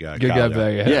guy, bad guy. Good Kyle guy,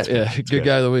 there. bad guy. Yeah, good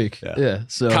guy of the week. Yeah. Yeah.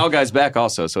 So Kyle Guy's back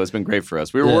also, so it's been great for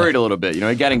us. We were Yeah. worried a little bit.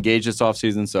 He got engaged this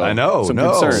offseason, so I know, some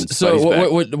no. concerns. but So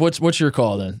he's back. what's your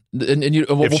call then? And you,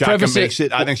 we'll If Shaka preface makes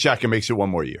it, I think Shaka makes it one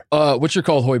more year. What's your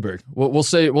call, Hoiberg?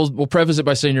 We'll preface it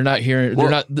by saying you're not hearing. Well,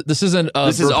 you're not. This isn't.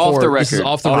 this is off the This is record.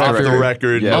 off the Off record. the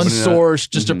record. Yeah. Unsourced,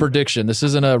 just a prediction. This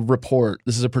isn't a report.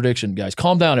 This is a prediction, guys.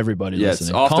 Calm down, everybody. Yes,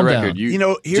 listening. off Calm the down. record. You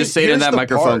know, just say it in that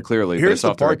microphone clearly. but Here's it's the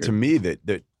off the part record. to me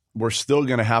that we're still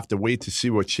going to have to wait to see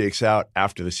what shakes out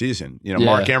after the season. Yeah.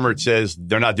 Mark Emmert says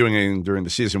they're not doing anything during the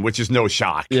season, which is no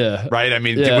shock. Yeah. Right? I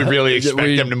mean, Yeah. did we really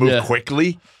expect them to move Yeah.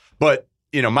 quickly? But,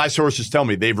 my sources tell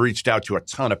me they've reached out to a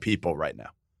ton of people right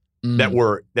now Mm.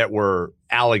 that were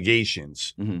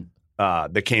allegations Mhm.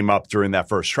 that came up during that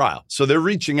first trial. So they're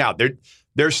reaching out.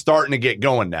 They're starting to get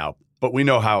going now, but we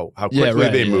know how quickly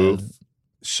they move.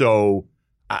 So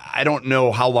I don't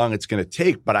know how long it's going to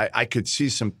take, but I could see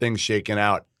some things shaking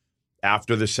out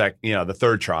after the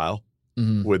third trial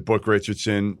Mhm. with Book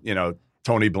Richardson,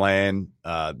 Tony Bland,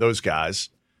 those guys.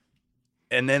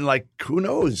 And then, who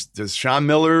knows? Does Sean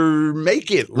Miller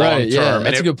make it long term? Right, yeah, And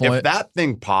that's a good point. If that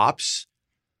thing pops,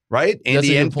 right? That's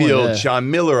Andy a good point, Enfield, yeah.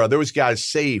 Sean Miller, are those guys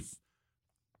safe?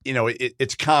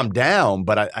 It's calmed down,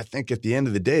 but I think at the end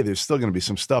of the day, there's still going to be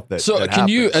some stuff that. So that can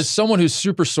you, happens. as someone who's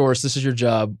super sourced, this is your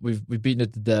job. We've beaten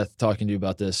it to death talking to you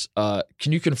about this.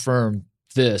 Can you confirm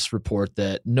this report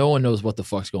that no one knows what the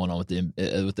fuck's going on with the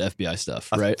FBI stuff,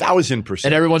 right? 1,000%.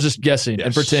 And everyone's just guessing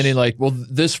and Yes. pretending like, well,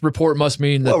 this report must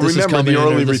mean that this is remember coming. the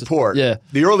or early this- report. Yeah.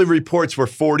 The early reports were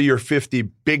 40 or 50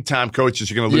 big-time coaches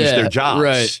are going to lose Yeah, their jobs.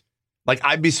 right.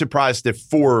 I'd be surprised if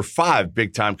 4 or 5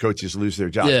 big-time coaches lose their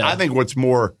jobs. Yeah. I think what's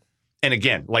more, and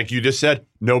again, like you just said,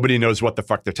 nobody knows what the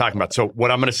fuck they're talking about. So what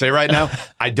I'm going to say right now,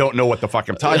 I don't know what the fuck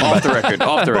I'm talking Off about. the record.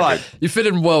 Off the record. You fit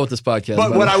in well with this podcast. But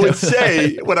by what the I way. would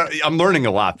say, I'm learning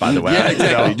a lot, by the way. Yeah,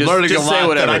 exactly. Just- learning just a say lot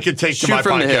whatever. that I could take Shoot to my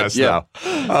from the hip, podcast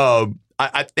yeah. now.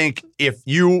 I think if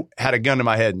you had a gun to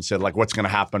my head and said, what's going to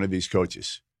happen to these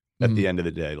coaches at the end of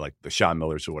the day, like the Sean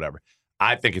Millers or whatever,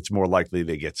 I think it's more likely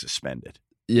they get suspended.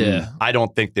 Yeah. I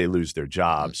don't think they lose their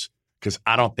jobs because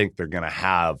I don't think they're going to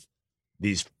have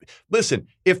these. Listen,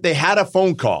 if they had a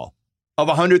phone call of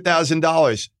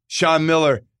 $100,000, Sean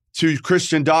Miller to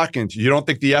Christian Dawkins, you don't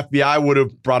think the FBI would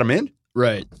have brought him in?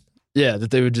 Right. Yeah,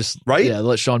 that they would just Right?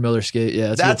 let Sean Miller skate. Yeah,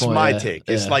 that's a good That's point. my Yeah, take.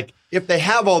 yeah. It's if they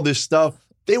have all this stuff,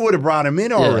 they would have brought him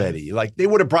in already. They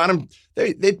would have brought him.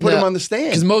 They put him on the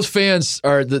stand. Because most fans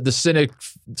are the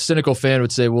cynical fan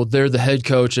would say, well, they're the head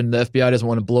coach and the FBI doesn't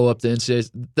want to blow up the NCAA.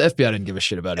 The FBI didn't give a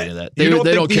shit about any of that. They you don't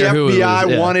they think don't care the who it FBI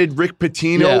was. Yeah. wanted Rick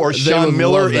Pitino Yeah, or they Sean would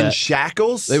Miller love in that.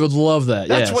 shackles? They would love that.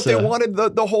 That's yeah, what so- they wanted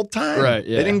the whole time. Right,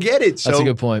 yeah. They didn't get it. So That's a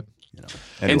good point.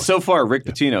 anyway. And so far, Rick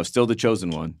Pitino still the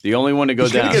chosen one, the only one to go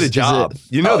He's going down. to get a job.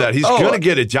 You know that. He's oh. going to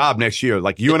get a job next year,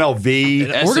 like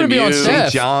UNLV. We're gonna be on SMU,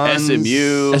 staff. St. John's.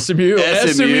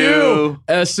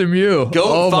 SMU. Go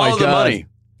Oh my follow the God. money.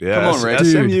 Yeah, Come on, Rick.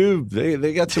 SMU,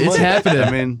 they got some It's money. happening.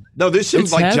 I mean, no, there's some It's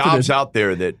jobs happening. out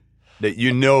there that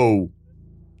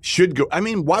should go. I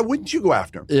mean, why wouldn't you go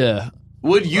after them? Yeah.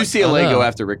 Would I UCLA know. go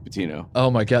after Rick Pitino? Oh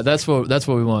my God. That's what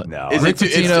we want. No. Is Rick it too-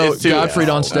 it's- Pitino, it's too- Gottfried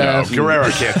on No, staff. Guerrero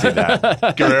can't do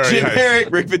that. Guerrero, Jim Herrick,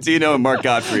 Rick Pitino, and Mark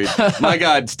Gottfried. My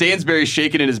God, Stansberry's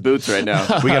shaking in his boots right now.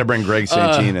 we got to bring Greg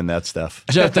St. Jean and that stuff.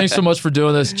 Jeff, thanks so much for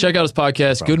doing this. Check out his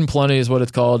podcast. Good and Plenty is what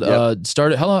it's called.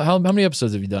 Started. How many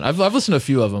episodes have you done? I've listened to a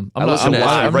few of them. I listened to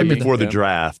Live I'm right gonna before the yeah.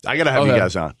 draft. I got to have you Okay.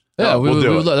 guys on. Yeah, we'll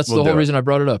do it. that's We'll the whole do it. reason I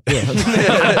brought it up. Yeah.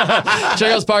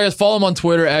 Check out his podcast. Follow him on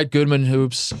Twitter at Goodman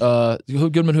Hoops.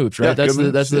 Goodman Hoops, right? Yeah, that's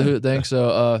Goodman the Hoops, hoop thing.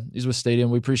 So he's with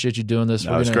Stadium. We appreciate you doing this.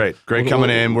 No, it's great. Great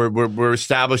coming in. We're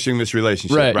establishing this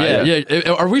relationship. Right, Right.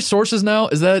 yeah. Are we sources now?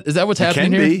 Is that what's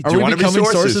happening can here? be. Are Do you we wanna be becoming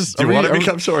sources? Do you wanna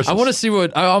become sources? I want to see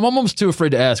what. I'm almost too afraid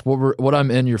to ask what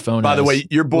I'm in your phone. By the as. way,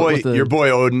 your boy What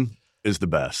the- Odin is the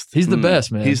best. he's the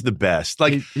best, man. He's the best.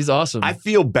 He's awesome. I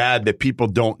feel bad that people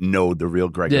don't know the real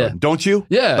Greg Yeah. Oden. Don't you?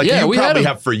 Yeah, like yeah, you we had probably him-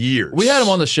 have for years. We had him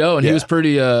on the show, and he Yeah. was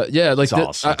pretty. Like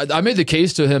awesome. I made the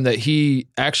case to him that he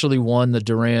actually won the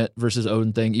Durant versus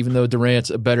Oden thing, even though Durant's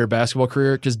a better basketball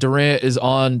career, because Durant is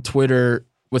on Twitter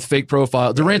with fake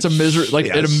profile. Durant's in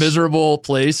a miserable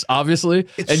place, obviously,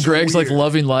 It's and so Greg's weird. like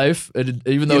loving life, and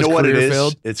even though You know his what career it is?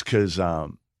 failed. It's because,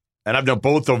 and I've known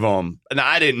both of them, and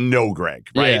I didn't know Greg,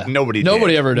 right? Yeah. Nobody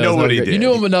ever does. Nobody Greg. did. You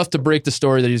knew him enough to break the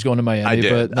story that he's going to Miami. I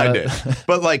did. But I did.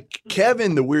 But like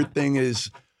Kevin, the weird thing is,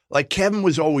 like Kevin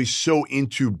was always so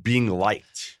into being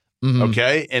liked. Mhm.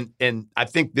 Okay. And I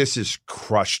think this has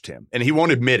crushed him. And he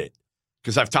won't admit it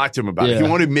because I've talked to him about it. He Yeah.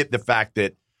 won't admit the fact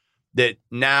that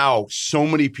now so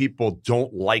many people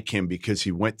don't like him because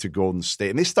he went to Golden State.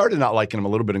 And they started not liking him a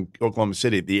little bit in Oklahoma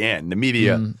City at the end. The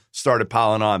media started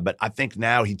piling on. But I think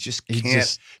now he just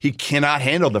can't. He cannot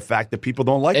handle the fact that people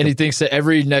don't like And him. he thinks that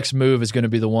every next move is going to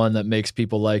be the one that makes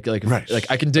people like Right.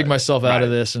 I can dig myself out of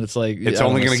Right. this, and it's like It's I don't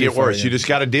only know, going to it's get too far, worse. yeah. You just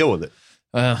got to deal with it.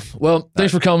 Well,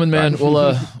 thanks for coming, man. We'll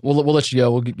let you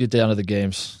go. We'll get down to the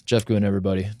games. Jeff Goodman,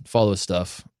 everybody, follow his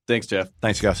stuff. Thanks, Jeff.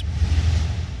 Thanks, guys.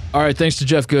 All right, thanks to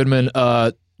Jeff Goodman.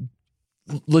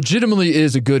 Legitimately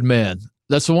is a good man.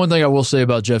 That's the one thing I will say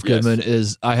about Jeff Yes. Goodman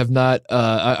is I have not.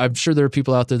 I'm sure there are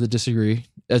people out there that disagree.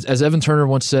 As Evan Turner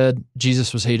once said,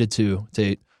 Jesus was hated too,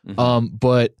 Tate.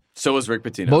 But So was Rick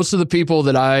Pitino. most of the people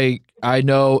that I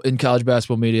know in college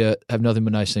basketball media have nothing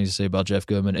but nice things to say about Jeff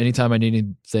Goodman. Anytime I need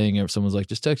anything, or someone's like,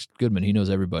 just text Goodman. He knows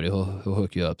everybody. He'll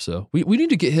hook you up. So we need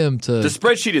to get him to. The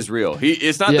spreadsheet is real.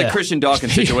 It's not the Yeah. Christian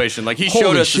Dawkins situation. Like he Holy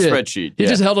showed us shit. the spreadsheet. He Yeah.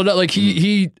 just held it up like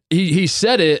he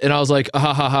said it, and I was like,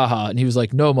 ha ha ha ha, and he was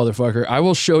like, no, motherfucker, I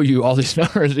will show you all these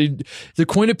numbers. The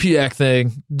Quinnipiac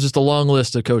thing, just a long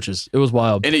list of coaches. It was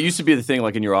wild. And it used to be the thing,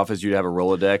 like in your office, you'd have a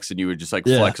Rolodex and you would just like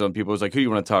Yeah. flex on people. It was like, who do you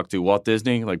want to talk to? Walt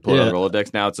Disney? Like pull out a Yeah.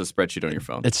 Rolodex. Now it's a spreadsheet on your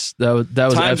phone. That was Times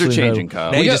are absolutely changing, incredible.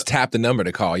 Kyle. Now you got- just tap the number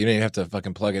to call. You don't even have to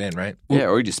fucking plug it in, right? Yeah,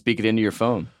 or you just speak it into your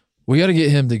phone. We got to get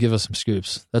him to give us some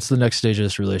scoops. That's the next stage of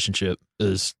this relationship.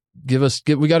 Is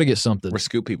we got to get something. We're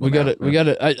scoop people. We got now. to. We got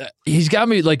to. He's got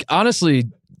me like honestly.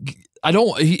 I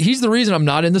don't. He's the reason I'm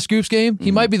not in the scoops game.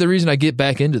 He might be the reason I get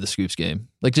back into the scoops game.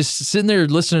 Like just sitting there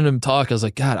listening to him talk, I was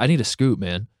like, God, I need a scoop,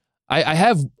 man. I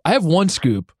have one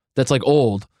scoop that's like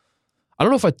old. I don't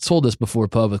know if I told this before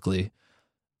publicly.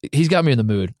 He's got me in the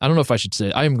mood. I don't know if I should say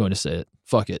it. I am going to say it.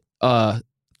 Fuck it.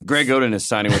 Greg Oden is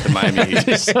signing with the Miami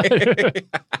Heat.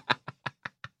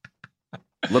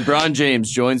 LeBron James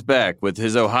joins back with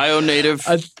his Ohio native.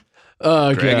 Greg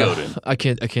Oden. I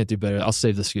can't do better. I'll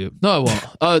save the scoop. No,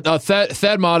 I won't.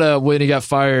 Thad Matta, when he got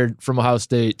fired from Ohio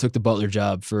State, took the Butler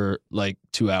job for like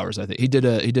 2 hours. I think he did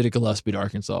a Gillespie to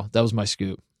Arkansas. That was my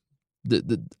scoop.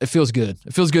 It feels good.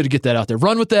 It feels good to get that out there.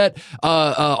 Run with that.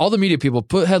 All the media people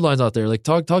put headlines out there. Like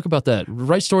talk about that.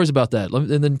 Write stories about that. And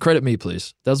then credit me,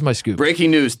 please. That was my scoop. Breaking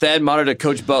news: Thad Matta to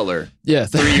Coach Butler. Yeah,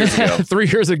 3 years ago. 3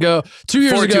 years ago. 2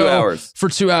 years For ago. 2 hours. For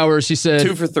 2 hours, he said,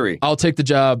 2 for 3. I'll take the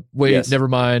job. Wait, Yes. never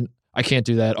mind. I can't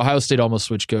do that. Ohio State almost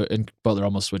switched and Butler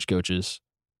almost switched coaches.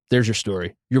 There's your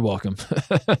story. You're welcome.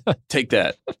 Take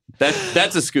that.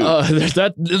 That's a scoop.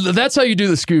 That's how you do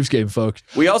the scoops game, folks.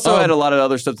 We also had a lot of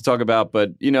other stuff to talk about,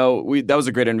 but that was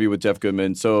a great interview with Jeff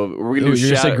Goodman. So we're gonna do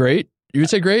You're gonna say great. You would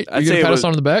say great. I'd You're say gonna it pat was- us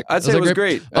on the back. I'd say it was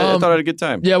great. I thought I had a good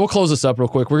time. Yeah, we'll close this up real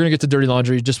quick. We're gonna get to dirty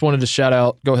laundry. Just wanted to shout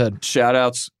out. Go ahead. Shout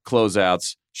outs,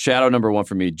 closeouts. Shout out number one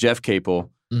for me, Jeff Capel.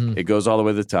 Mhm. It goes all the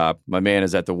way to the top. My man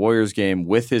is at the Warriors game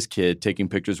with his kid, taking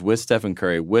pictures with Stephen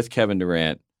Curry, with Kevin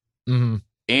Durant, Mm-hmm.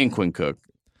 and Quinn Cook,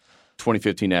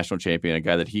 2015 national champion, a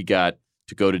guy that he got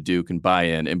to go to Duke and buy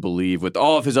in and believe with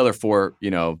all of his other 4,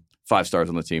 5 stars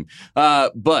on the team.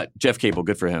 But Jeff Capel,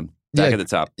 good for him. Back at the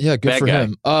top. Yeah, good Bad for guy.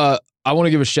 him. I want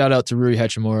to give a shout out to Rui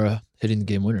Hachimura hitting the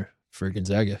game winner for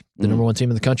Gonzaga, the number 1 team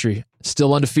in the country,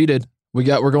 still undefeated. We're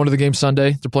going to the game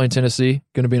Sunday. They're playing Tennessee.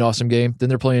 Going to be an awesome game. Then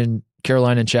they're playing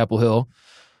Carolina and Chapel Hill.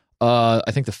 I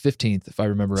think the 15th, if I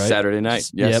remember right. Saturday night.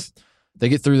 Yes. Yep. They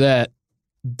get through that.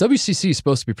 WCC is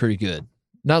supposed to be pretty good.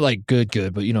 Not like good,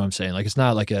 but you know what I'm saying. Like it's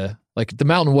not like the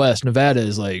Mountain West. Nevada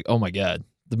is like, oh my God.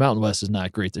 The Mountain West is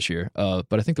not great this year.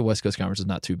 But I think the West Coast Conference is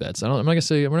not too bad. So I'm not gonna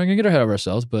say we're not gonna get ahead of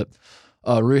ourselves, but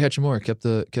Rui Hachimura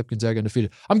kept Gonzaga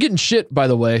undefeated. I'm getting shit, by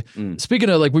the way. Speaking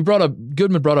of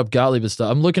Goodman brought up Gottlieb and stuff.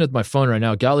 I'm looking at my phone right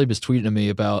now. Gottlieb is tweeting at me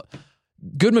about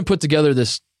Goodman put together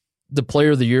the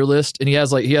player of the year list, and he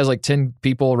has like 10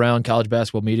 people around college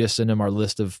basketball media send him our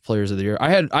list of players of the year. I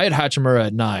had Hachimura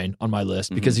at 9 on my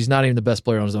list because he's not even the best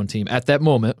player on his own team at that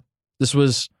moment. This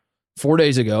was 4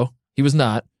 days ago. He was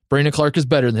not. Brandon Clark is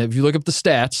better than him. If you look up the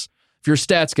stats, if you're a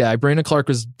stats guy, Brandon Clark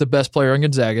was the best player on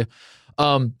Gonzaga.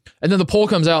 And then the poll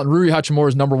comes out, and Rui Hachimura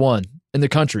is number 1 in the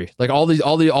country. Like all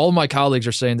of my colleagues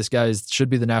are saying this guy should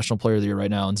be the national player of the year right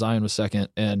now, and Zion was second.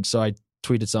 And so I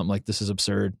tweeted something like, "This is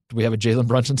absurd. Do we have a Jalen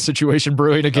Brunson situation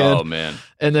brewing again?" Oh man.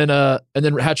 And then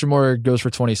Hachimura goes for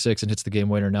 26 and hits the game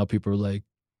winner. Now people are like,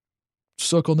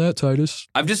 suck on that, Titus.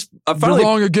 I You're finally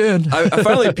wrong again. I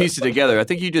finally pieced it together. I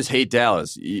think you just hate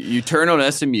Dallas. You turn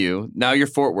on SMU. Now you're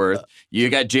Fort Worth. You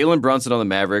got Jalen Brunson on the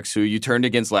Mavericks, who you turned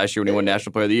against last year when he won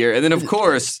National Player of the Year. And then, of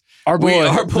course, our boy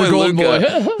Luka, boy.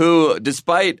 who,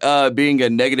 despite being a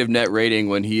negative net rating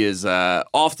when he is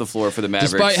off the floor for the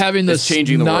Mavericks, despite having the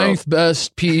changing the ninth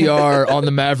best PER on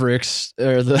the Mavericks,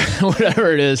 or the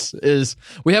whatever it is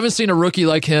we haven't seen a rookie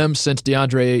like him since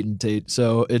DeAndre Ayton, Tate.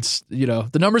 So it's, the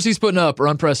numbers he's putting up are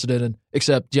unprecedented,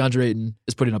 except DeAndre Ayton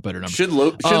is putting up better numbers. Should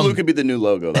Luka be the new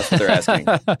logo? That's what they're asking.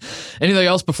 Anything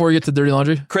else before we get to Dirty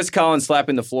Laundry? Chris Collins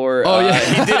slapping the floor. Oh,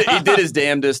 yeah. He did his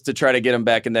damnedest to try to get him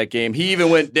back in that game. He even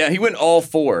went down. He went all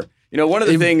four. One of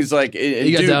the things, like...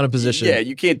 He got down in position. Yeah,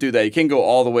 you can't do that. You can't go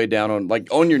all the way down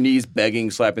on your knees, begging,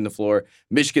 slapping the floor.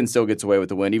 Michigan still gets away with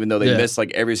the win, even though they missed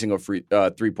like every single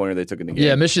three-pointer they took in the game.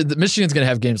 Yeah, Michigan's going to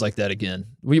have games like that again.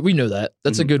 We know that.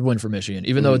 That's a good win for Michigan.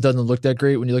 Even though it doesn't look that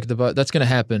great when you look at that's going to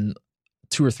happen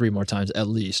 2 or 3 more times at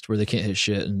least, where they can't hit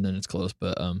shit and then it's close.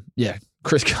 But yeah,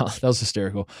 Chris Collins, that was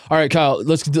hysterical. All right, Kyle,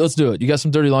 let's do it. You got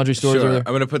some Dirty Laundry stories? Sure. I'm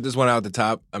going to put this one out at the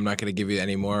top. I'm not going to give you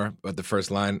any more, but the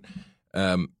first line...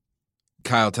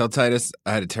 Kyle, tell Titus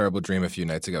I had a terrible dream a few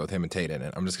nights ago with him and Tate in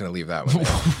it. I'm just going to leave that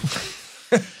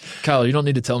one. Kyle, you don't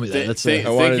need to tell me that.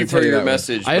 Thank you for your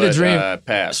message. I had a dream.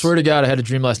 Pass. Swear to God, I had a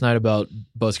dream last night about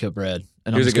Buzzcut Brad,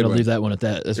 and I'm just going to leave that one at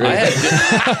that.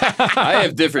 I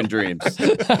have different dreams.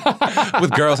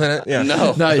 With girls in it? Yeah.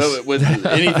 No. Nice. With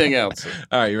anything else.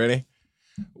 All right, you ready?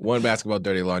 One basketball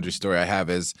dirty laundry story I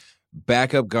have is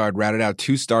backup guard ratted out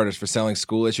 2 starters for selling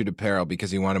school-issued apparel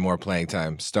because he wanted more playing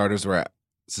time. Starters were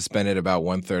suspended about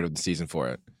 1/3 of the season for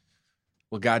it.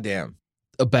 Well, goddamn.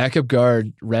 A backup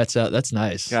guard rats out. That's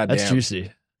nice. Goddamn. That's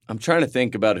juicy. I'm trying to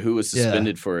think about who was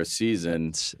suspended for a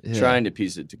season. Trying to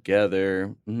piece it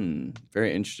together.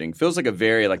 Very interesting. Feels like a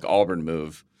very Auburn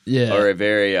move. Yeah. Or a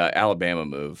very Alabama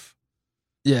move.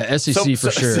 Yeah, SEC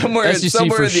for sure. Somewhere in the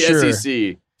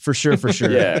SEC. For sure.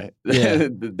 Yeah.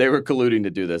 They were colluding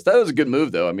to do this. That was a good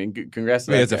move, though. I mean, congrats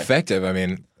to that it's guy. effective. I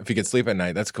mean, if he could sleep at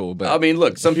night, that's cool. But I mean,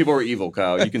 look, some people were evil,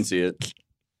 Kyle. You can see it.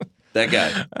 That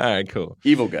guy. All right, cool.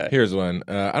 Evil guy. Here's one.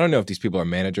 I don't know if these people are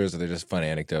managers or they're just fun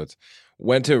anecdotes.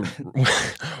 Went to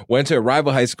a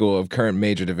rival high school of current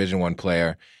major Division I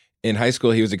player. In high school,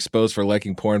 he was exposed for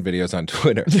liking porn videos on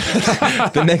Twitter.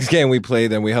 The next game we played,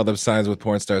 then we held up signs with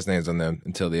porn stars' names on them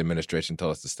until the administration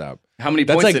told us to stop. How many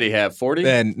points did he have? 40?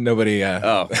 And nobody.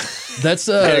 That's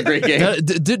had a great game.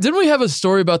 Didn't we have a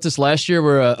story about this last year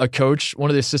where a coach,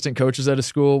 one of the assistant coaches at a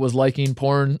school, was liking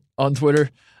porn on Twitter?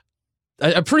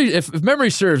 If memory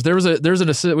serves,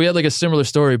 we had a similar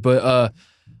story, but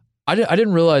I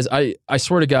didn't realize. I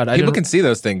swear to God, people can see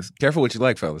those things. Careful what you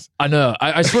like, fellas. I know.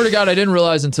 I swear to God, I didn't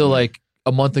realize until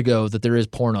a month ago that there is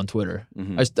porn on Twitter. I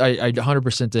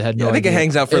 100% had no idea. I think it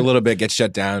hangs out for a little bit, gets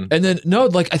shut down, and then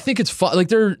I think it's fine.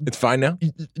 It's fine now.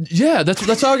 Yeah,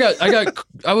 that's how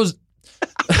I was.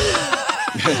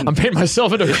 I'm painting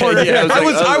myself into a corner. Yeah, I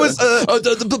was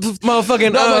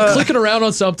motherfucking. I'm clicking around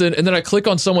on something, and then I click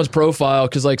on someone's profile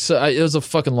because it was a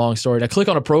fucking long story. And I click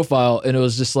on a profile, and it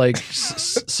was just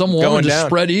some woman just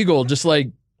spread eagle, just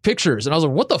pictures, and I was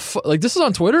like, "What the fuck? This is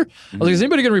on Twitter?" I was like, "Is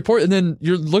anybody gonna report?" And then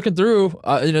you're looking through,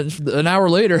 an hour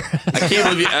later. I can't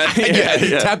believe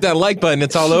you. Tap that like button;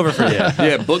 it's all over for you.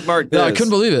 Yeah, bookmark this. No, I couldn't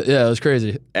believe it. Yeah, it was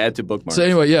crazy. Add to bookmark. So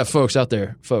anyway, yeah, folks out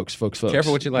there, folks.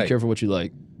 Careful what you like. Be careful what you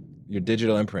like. Your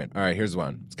digital imprint. All right, here's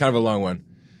one. It's kind of a long one.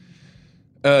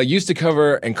 Used to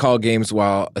cover and call games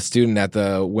while I was a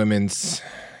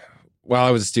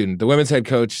student. The women's head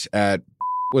coach at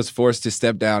was forced to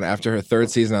step down after her 3rd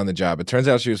season on the job. It turns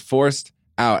out she was forced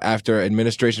out after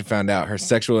administration found out her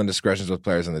sexual indiscretions with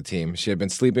players on the team. She had been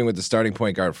sleeping with the starting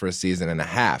point guard for a season and a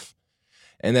half,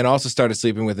 and then also started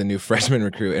sleeping with a new freshman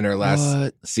recruit in her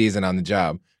last season on the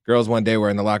job. Girls one day were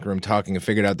in the locker room talking and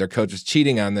figured out their coach was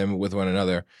cheating on them with one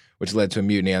another, which led to a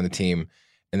mutiny on the team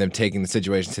and them taking the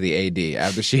situation to the AD.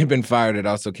 After she had been fired, it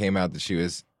also came out that she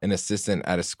was an assistant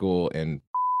at a school in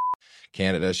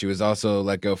Canada. She was also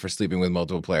let go for sleeping with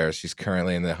multiple players. She's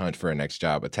currently in the hunt for her next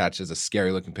job. Attached is a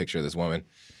scary-looking picture of this woman.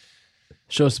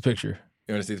 Show us the picture.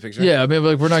 You want to see the picture? Yeah, I mean,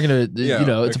 we're not going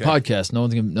to, it's a podcast. No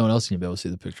one else can be able to see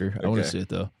the picture. I want to see it,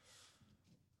 though.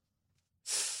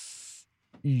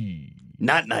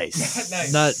 Not nice.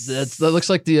 That looks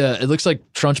like it looks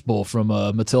like Trunchbull from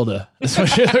Matilda. That's what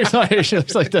she looks like. She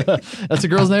looks like that's a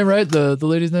girl's name, right? The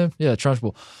lady's name? Yeah,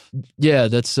 Trunchbull. Yeah,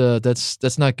 that's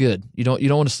not good. You don't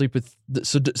want to sleep with.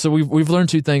 So we've learned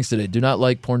 2 things today. Do not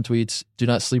like porn tweets. Do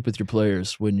not sleep with your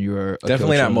players when you are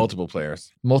definitely not multiple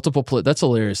players. That's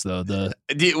hilarious though.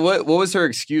 What was her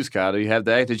excuse, Kyle? Do you have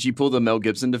that? Did she pull the Mel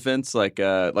Gibson defense like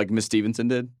Miss Stevenson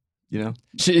did? You know,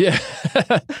 Yeah.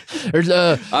 Or,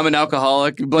 I'm an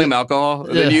alcoholic. You blame alcohol,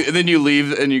 and then you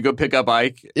leave and you go pick up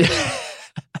Ike.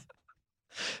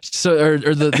 So,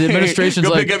 or the administration's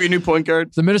go like, pick up your new point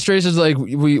guard. the administration's like,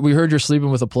 we heard you're sleeping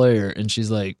with a player, and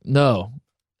she's like, no,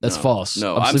 that's false.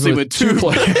 No, I'm sleeping with two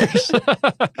players.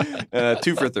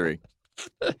 2 for 3.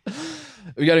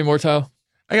 We got any more, Tyler?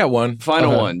 I got one.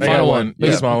 Final Okay. one. I got Final one. one. A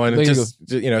Yeah. small one. Make it Just,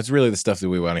 it's really the stuff that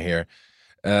we want to hear.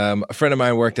 A friend of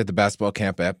mine worked at the basketball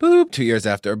camp at Boop 2 years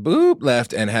after Boop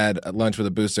left and had lunch with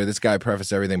a booster. This guy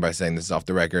prefaced everything by saying this is off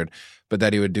the record, but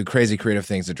that he would do crazy creative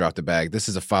things to drop the bag. This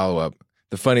is a follow-up.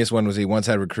 The funniest one was he once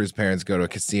had recruits' parents go to a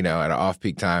casino at an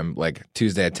off-peak time, like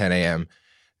Tuesday at 10 a.m.,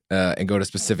 and go to a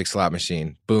specific slot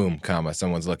machine. Boom, comma,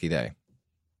 someone's lucky day.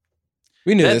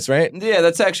 We knew this, right? Yeah,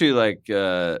 that's actually like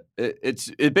it's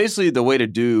basically the way to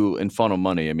do and funnel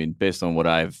money. I mean, based on what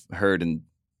I've heard and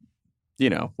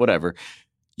whatever.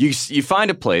 You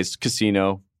find a place,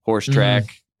 casino, horse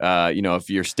track. If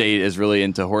your state is really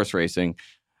into horse racing,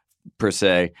 per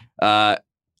se,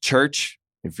 church.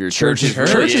 If your church is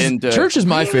really into church is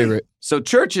my favorite. So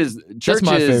church is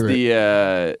my favorite.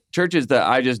 the church is that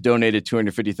I just donated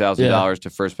 $250,000 to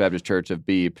First Baptist Church of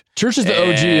Beep. Church is the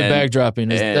OG of bag dropping.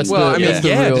 That's the I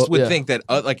real, just would think that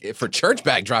like for church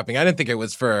bag dropping. I didn't think it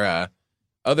was for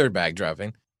other bag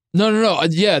dropping. No.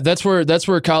 Yeah, that's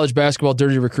where college basketball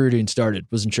dirty recruiting started.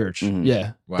 Was in church. Mm-hmm.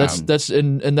 Yeah, Wow. that's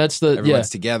and that's the Everyone's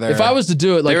together. If I was to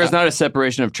do it, like There is not a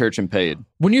separation of church and paid.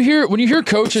 when you hear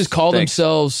coaches call Thanks.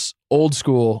 themselves old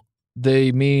school,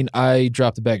 they mean I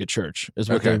dropped the bag at church. Is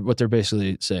what Okay. they're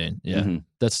basically saying. Yeah, Mhm.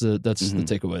 that's the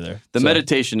takeaway there. The So,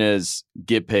 meditation is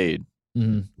get paid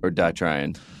mhm. or die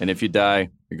trying, and if you die,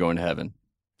 you're going to heaven.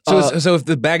 So if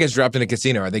the bag is dropped in a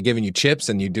casino, are they giving you chips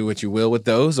and you do what you will with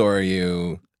those, or are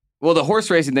you? Well, the horse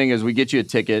racing thing is we get you a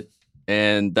ticket,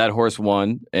 and that horse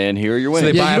won, and here are your So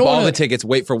winnings. they Yeah, buy you up don't all wanna- the tickets,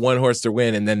 wait for one horse to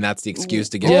win, and then that's the excuse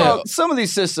to get. Well, some of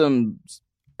these systems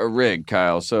are rigged,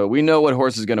 Kyle. So we know what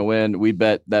horse is going to win. We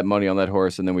bet that money on that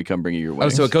horse, and then we come bring you your Oh,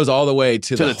 winnings. so it goes all the way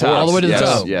to the the top. horse. All the way to the Yes,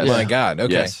 top. yes. My God.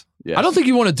 Okay. Yes. I don't think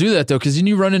you want to do that though, because then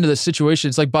you run into the situation.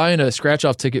 It's like buying a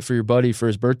scratch-off ticket for your buddy for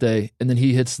his birthday, and then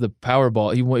he hits the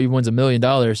Powerball. He wins $1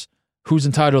 million. Who's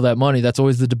entitled to that money? That's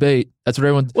always the debate. That's what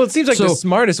everyone. Well, it seems like So- the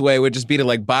smartest way would just be to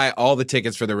like buy all the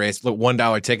tickets for the race, like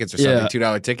 $1 tickets or something, Yeah.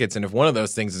 $2 tickets, and if one of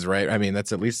those things is right, I mean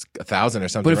that's at least 1,000 or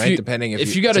something, But if right? you Depending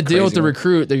if you got it's a a deal with crazy the one.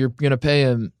 recruit that you're going to pay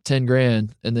him $10,000,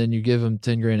 and then you give him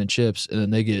 $10,000 in chips, and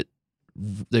then they get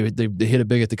they hit it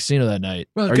big at the casino that night.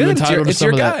 Well, Are good. you entitled it's to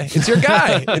your some of guy. that? It's your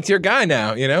guy. It's your guy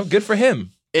now. Good for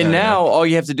him. And now all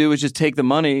you have to do is just take the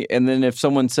money, and then if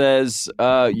someone says,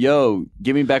 "Yo,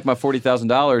 give me back my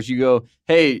 $40,000," you go,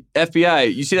 "Hey, FBI,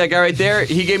 you see that guy right there?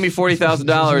 He gave me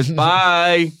 $40,000.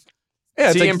 Bye." Yeah,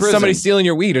 it's See you like in prison. somebody stealing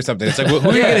your weed or something. It's like, who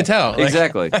are you going to tell?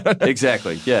 Like,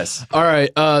 Exactly. Yes. All right,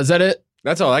 is that it?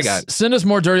 that's all I got. Send us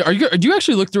more dirty. Do you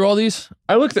actually look through all these?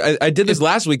 I looked. I did this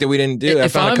last week that we didn't do. I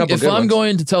found a couple if good I'm ones.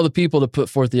 going to tell the people to put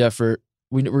forth the effort,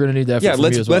 we're going to need the effort. Yeah,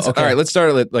 from you as well. Okay. all right, let's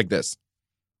start it like this.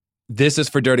 This is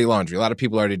for dirty laundry. A lot of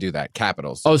people already do that.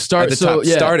 Capitals. Oh, start at the so top.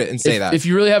 yeah. Start it and say that. If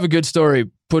you really have a good story,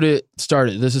 start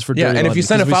it. This is for Yeah, dirty and if laundry, you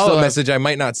send a 'cause we follow-up still have- message, I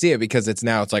might not see it because it's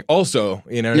like also,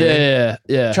 you know what I mean?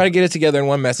 Yeah. Try to get it together in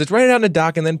one message. Write it out in a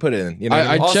doc and then put it in. You know what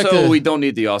I mean? checked Also, the- we don't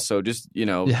need the also. Just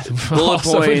Yeah. bullet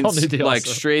Also, we don't points, need the like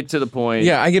also. straight to the point.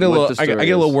 Yeah, I get a what little. the I get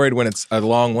story a little is. worried when it's a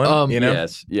long one.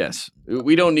 Yes.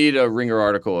 We don't need a Ringer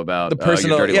article about The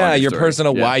personal, your dirty laundry your story.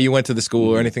 personal Yeah. why you went to the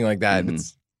school or anything like that. Mhm.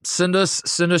 It's, Send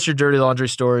us your dirty laundry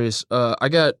stories. I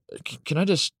got. Can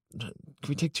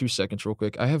we take 2 seconds real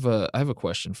quick? I have a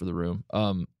question for the room.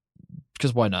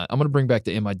 Because why not? I'm gonna bring back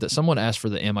the Am I Dumb? Someone asked for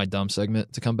the Am I Dumb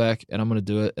segment to come back, and I'm gonna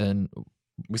do it. And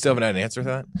we still haven't had an answer to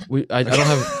that. I don't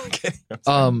have. Okay, I'm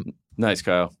sorry. Nice,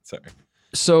 Kyle. Sorry.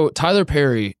 So Tyler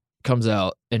Perry comes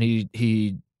out and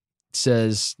he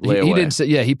says he Layaway. didn't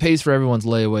say he pays for everyone's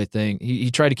layaway thing. He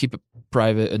tried to keep it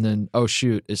private, and then oh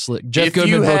shoot, it's slick. Jeff If Goodman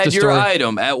you broke had the your story.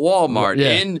 item at Walmart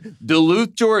Yeah. in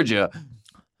Duluth, Georgia,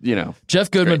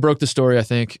 Jeff Goodman Great. broke the story, I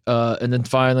think, and then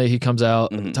finally he comes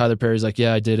out. Mhm. Tyler Perry's like,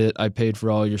 "Yeah, I did it. I paid for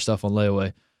all your stuff on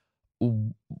layaway."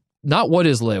 Not what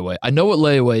is layaway. I know what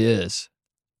layaway is.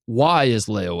 Why is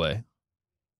layaway?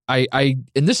 And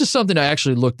this is something I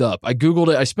actually looked up. I Googled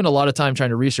it. I spent a lot of time trying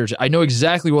to research it. I know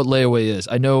exactly what layaway is.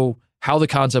 I know how the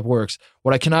concept works.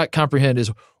 What I cannot comprehend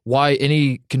is why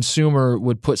any consumer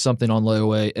would put something on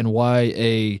layaway and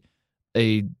why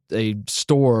a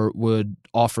store would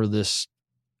offer this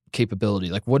capability.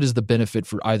 Like, what is the benefit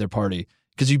for either party?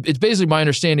 Because it's basically, my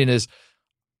understanding is,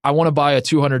 I want to buy a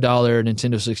 $200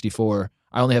 Nintendo 64.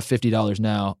 I only have $50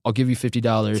 now. I'll give you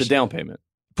 $50. it's a down payment.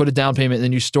 Put a down payment, and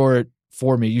then you store it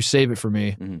for me. You save it for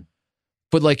me. Mhm.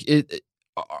 but like it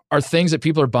are things that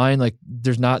people are buying like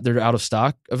they're out of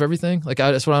stock of everything. Like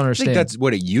that's what I don't I understand. think that's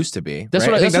what it used to be. That's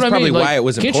right? what I think that's what probably I mean. why it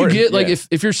was can't important. you get like Yeah.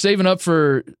 if you're saving up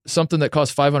for something that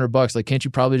costs $500, like can't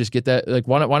you probably just get that? Like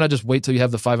why not just wait till you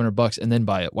have the $500 and then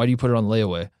buy it? Why do you put it on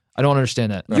layaway? I don't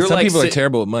understand that. No, You're some like people are si-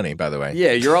 terrible with money, by the way.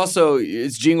 Yeah, you're also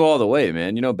it's jingle all the way,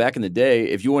 man. You know, back in the day,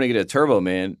 if you want to get a Turbo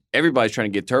Man, everybody's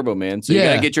trying to get Turbo Man, so you Yeah.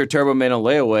 gotta get your Turbo Man on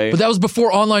layaway. But that was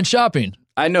before online shopping.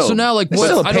 I know. So now, like, There's what?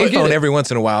 still a I don't get payphone it. every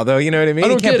once in a while, though. You know what I mean? I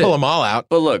don't You can't get pull it. them all out.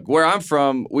 But look, where I'm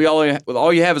from,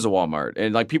 all you have is a Walmart,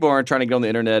 and like people aren't trying to get on the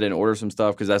internet and order some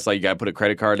stuff because that's like you got to put a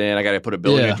credit card in, I got to put a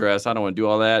billing Yeah. address. I don't want to do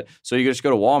all that, so you just go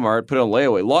to Walmart, put it on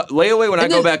layaway. Layaway when I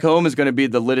And go then- back home is going to be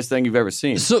the littest thing you've ever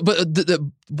seen. So, but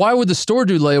why would the store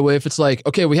do layaway if it's like,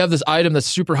 okay, we have this item that's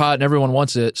super hot and everyone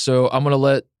wants it, so I'm gonna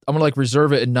like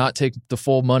reserve it and not take the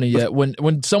full money yet. When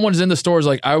someone's in the store is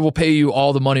like, I will pay you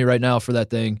all the money right now for that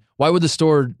thing. Why would the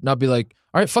store not be like,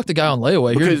 all right, fuck the guy on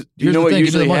layaway? Because you here's know the what thing, give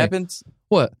me the usually money. happens?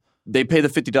 What? They pay the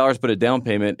 $50, put a down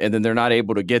payment, and then they're not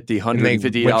able to get the $150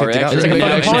 $50 extra. It's like a And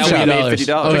now- fucking and now pawn we shop. made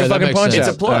 $50. Okay, Like a that fucking makes pawn sense. It's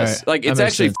a shop. plus. All right. Like That it's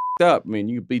makes actually sense. up. I mean,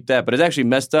 you beat that, but it's actually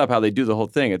messed up how they do the whole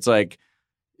thing. It's like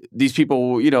these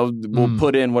people, will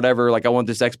put in whatever. Like I want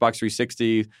this Xbox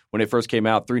 360 when it first came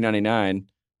out, $399.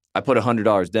 I put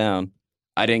 $100 down.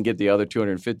 I didn't get the other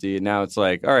 $250, and now it's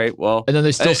like, all right, well, And then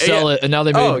they still sell it, and now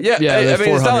they made oh yeah, they I have mean,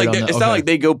 it's 400 not like on that. it's not Okay. like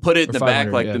they go put it in Or the back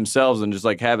 500, like yeah. themselves and just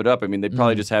like have it up. I mean, they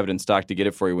probably just have it in stock to get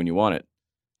it for you when you want it,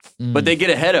 but they get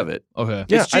ahead of it. Okay.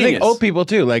 Yeah, It's I think genius. old people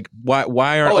too. Like, why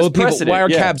are Oh, it's old people? precedent, Why are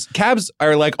yeah. cabs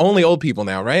are like only old people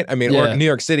now, right? I mean, Yeah. or New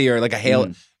York City or like a hail.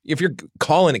 Mm. If you're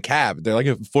calling a cab, they're like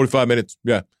 45 minutes.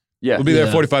 Yeah, Yeah, we'll be there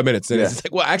Yeah. 45 minutes. And Yeah. it's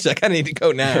like, well, actually, I kind of need to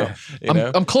go now. You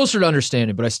know? I'm closer to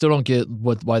understanding, but I still don't get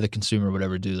why the consumer would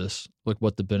ever do this. Like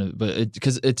what the benefit, but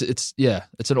because it's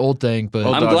an old thing. But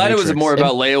Old I'm dog glad it was matrix. more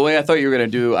about layaway. I thought you were gonna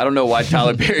do. I don't know why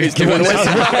Tyler Perry's giving away.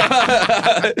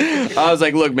 I was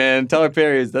like, look, man, Tyler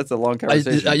Perry's. That's a long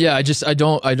conversation. I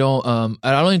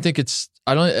don't even think it's.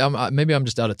 Maybe I'm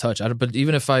just out of touch. But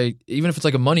even if it's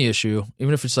like a money issue,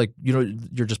 even if it's like you're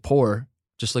just poor,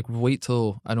 just like wait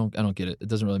till I don't get it. It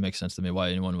doesn't really make sense to me why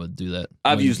anyone would do that.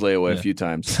 I've used layaway a few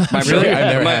times. My, Really? I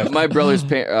never my, have. my brother's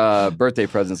birthday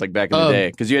presents, like back in the day,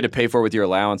 because you had to pay for it with your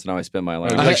allowance, and now I spend my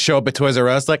allowance. Like show up at Toys R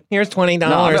Us, like here's $20 No,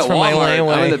 I'm at for my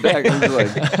Walmart. I'm in the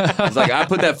layaway. back. It's like I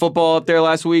put that football up there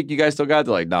last week. You guys still got it?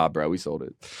 They're like, nah, bro, we sold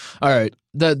it. All right,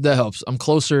 that helps. I'm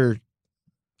closer,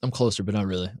 but not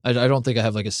really. I don't think I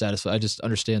have like a satisfied. I just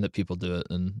understand that people do it,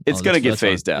 and It's gonna get that's fine.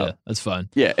 phased out. Yeah, that's fine.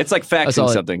 Yeah, it's like That's all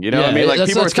faxing I- something. You know what I mean? Like that's,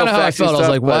 people that's are still kind of how I faxing felt. I was stuff,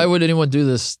 like, why but- would anyone do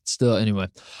this still? Anyway,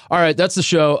 all right, that's the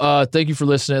show. Thank you for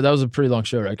listening. That was a pretty long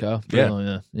show, right, Kyle? Pretty Yeah. long,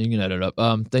 yeah. You can edit it up.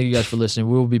 Thank you guys for listening.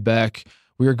 We will be back.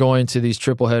 We are going to these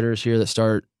triple headers here that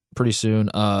start pretty soon.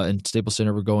 In Staples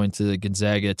Center, we're going to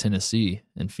Gonzaga, Tennessee,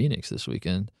 and Phoenix this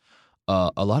weekend.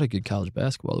 A lot of good college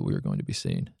basketball that we are going to be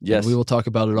seeing. Yes. And we will talk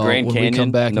about it all Grand when we Canyon,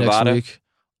 come back Nevada. next week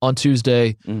on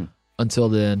Tuesday. Mm. Until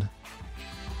then,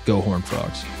 go Horned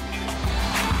Frogs.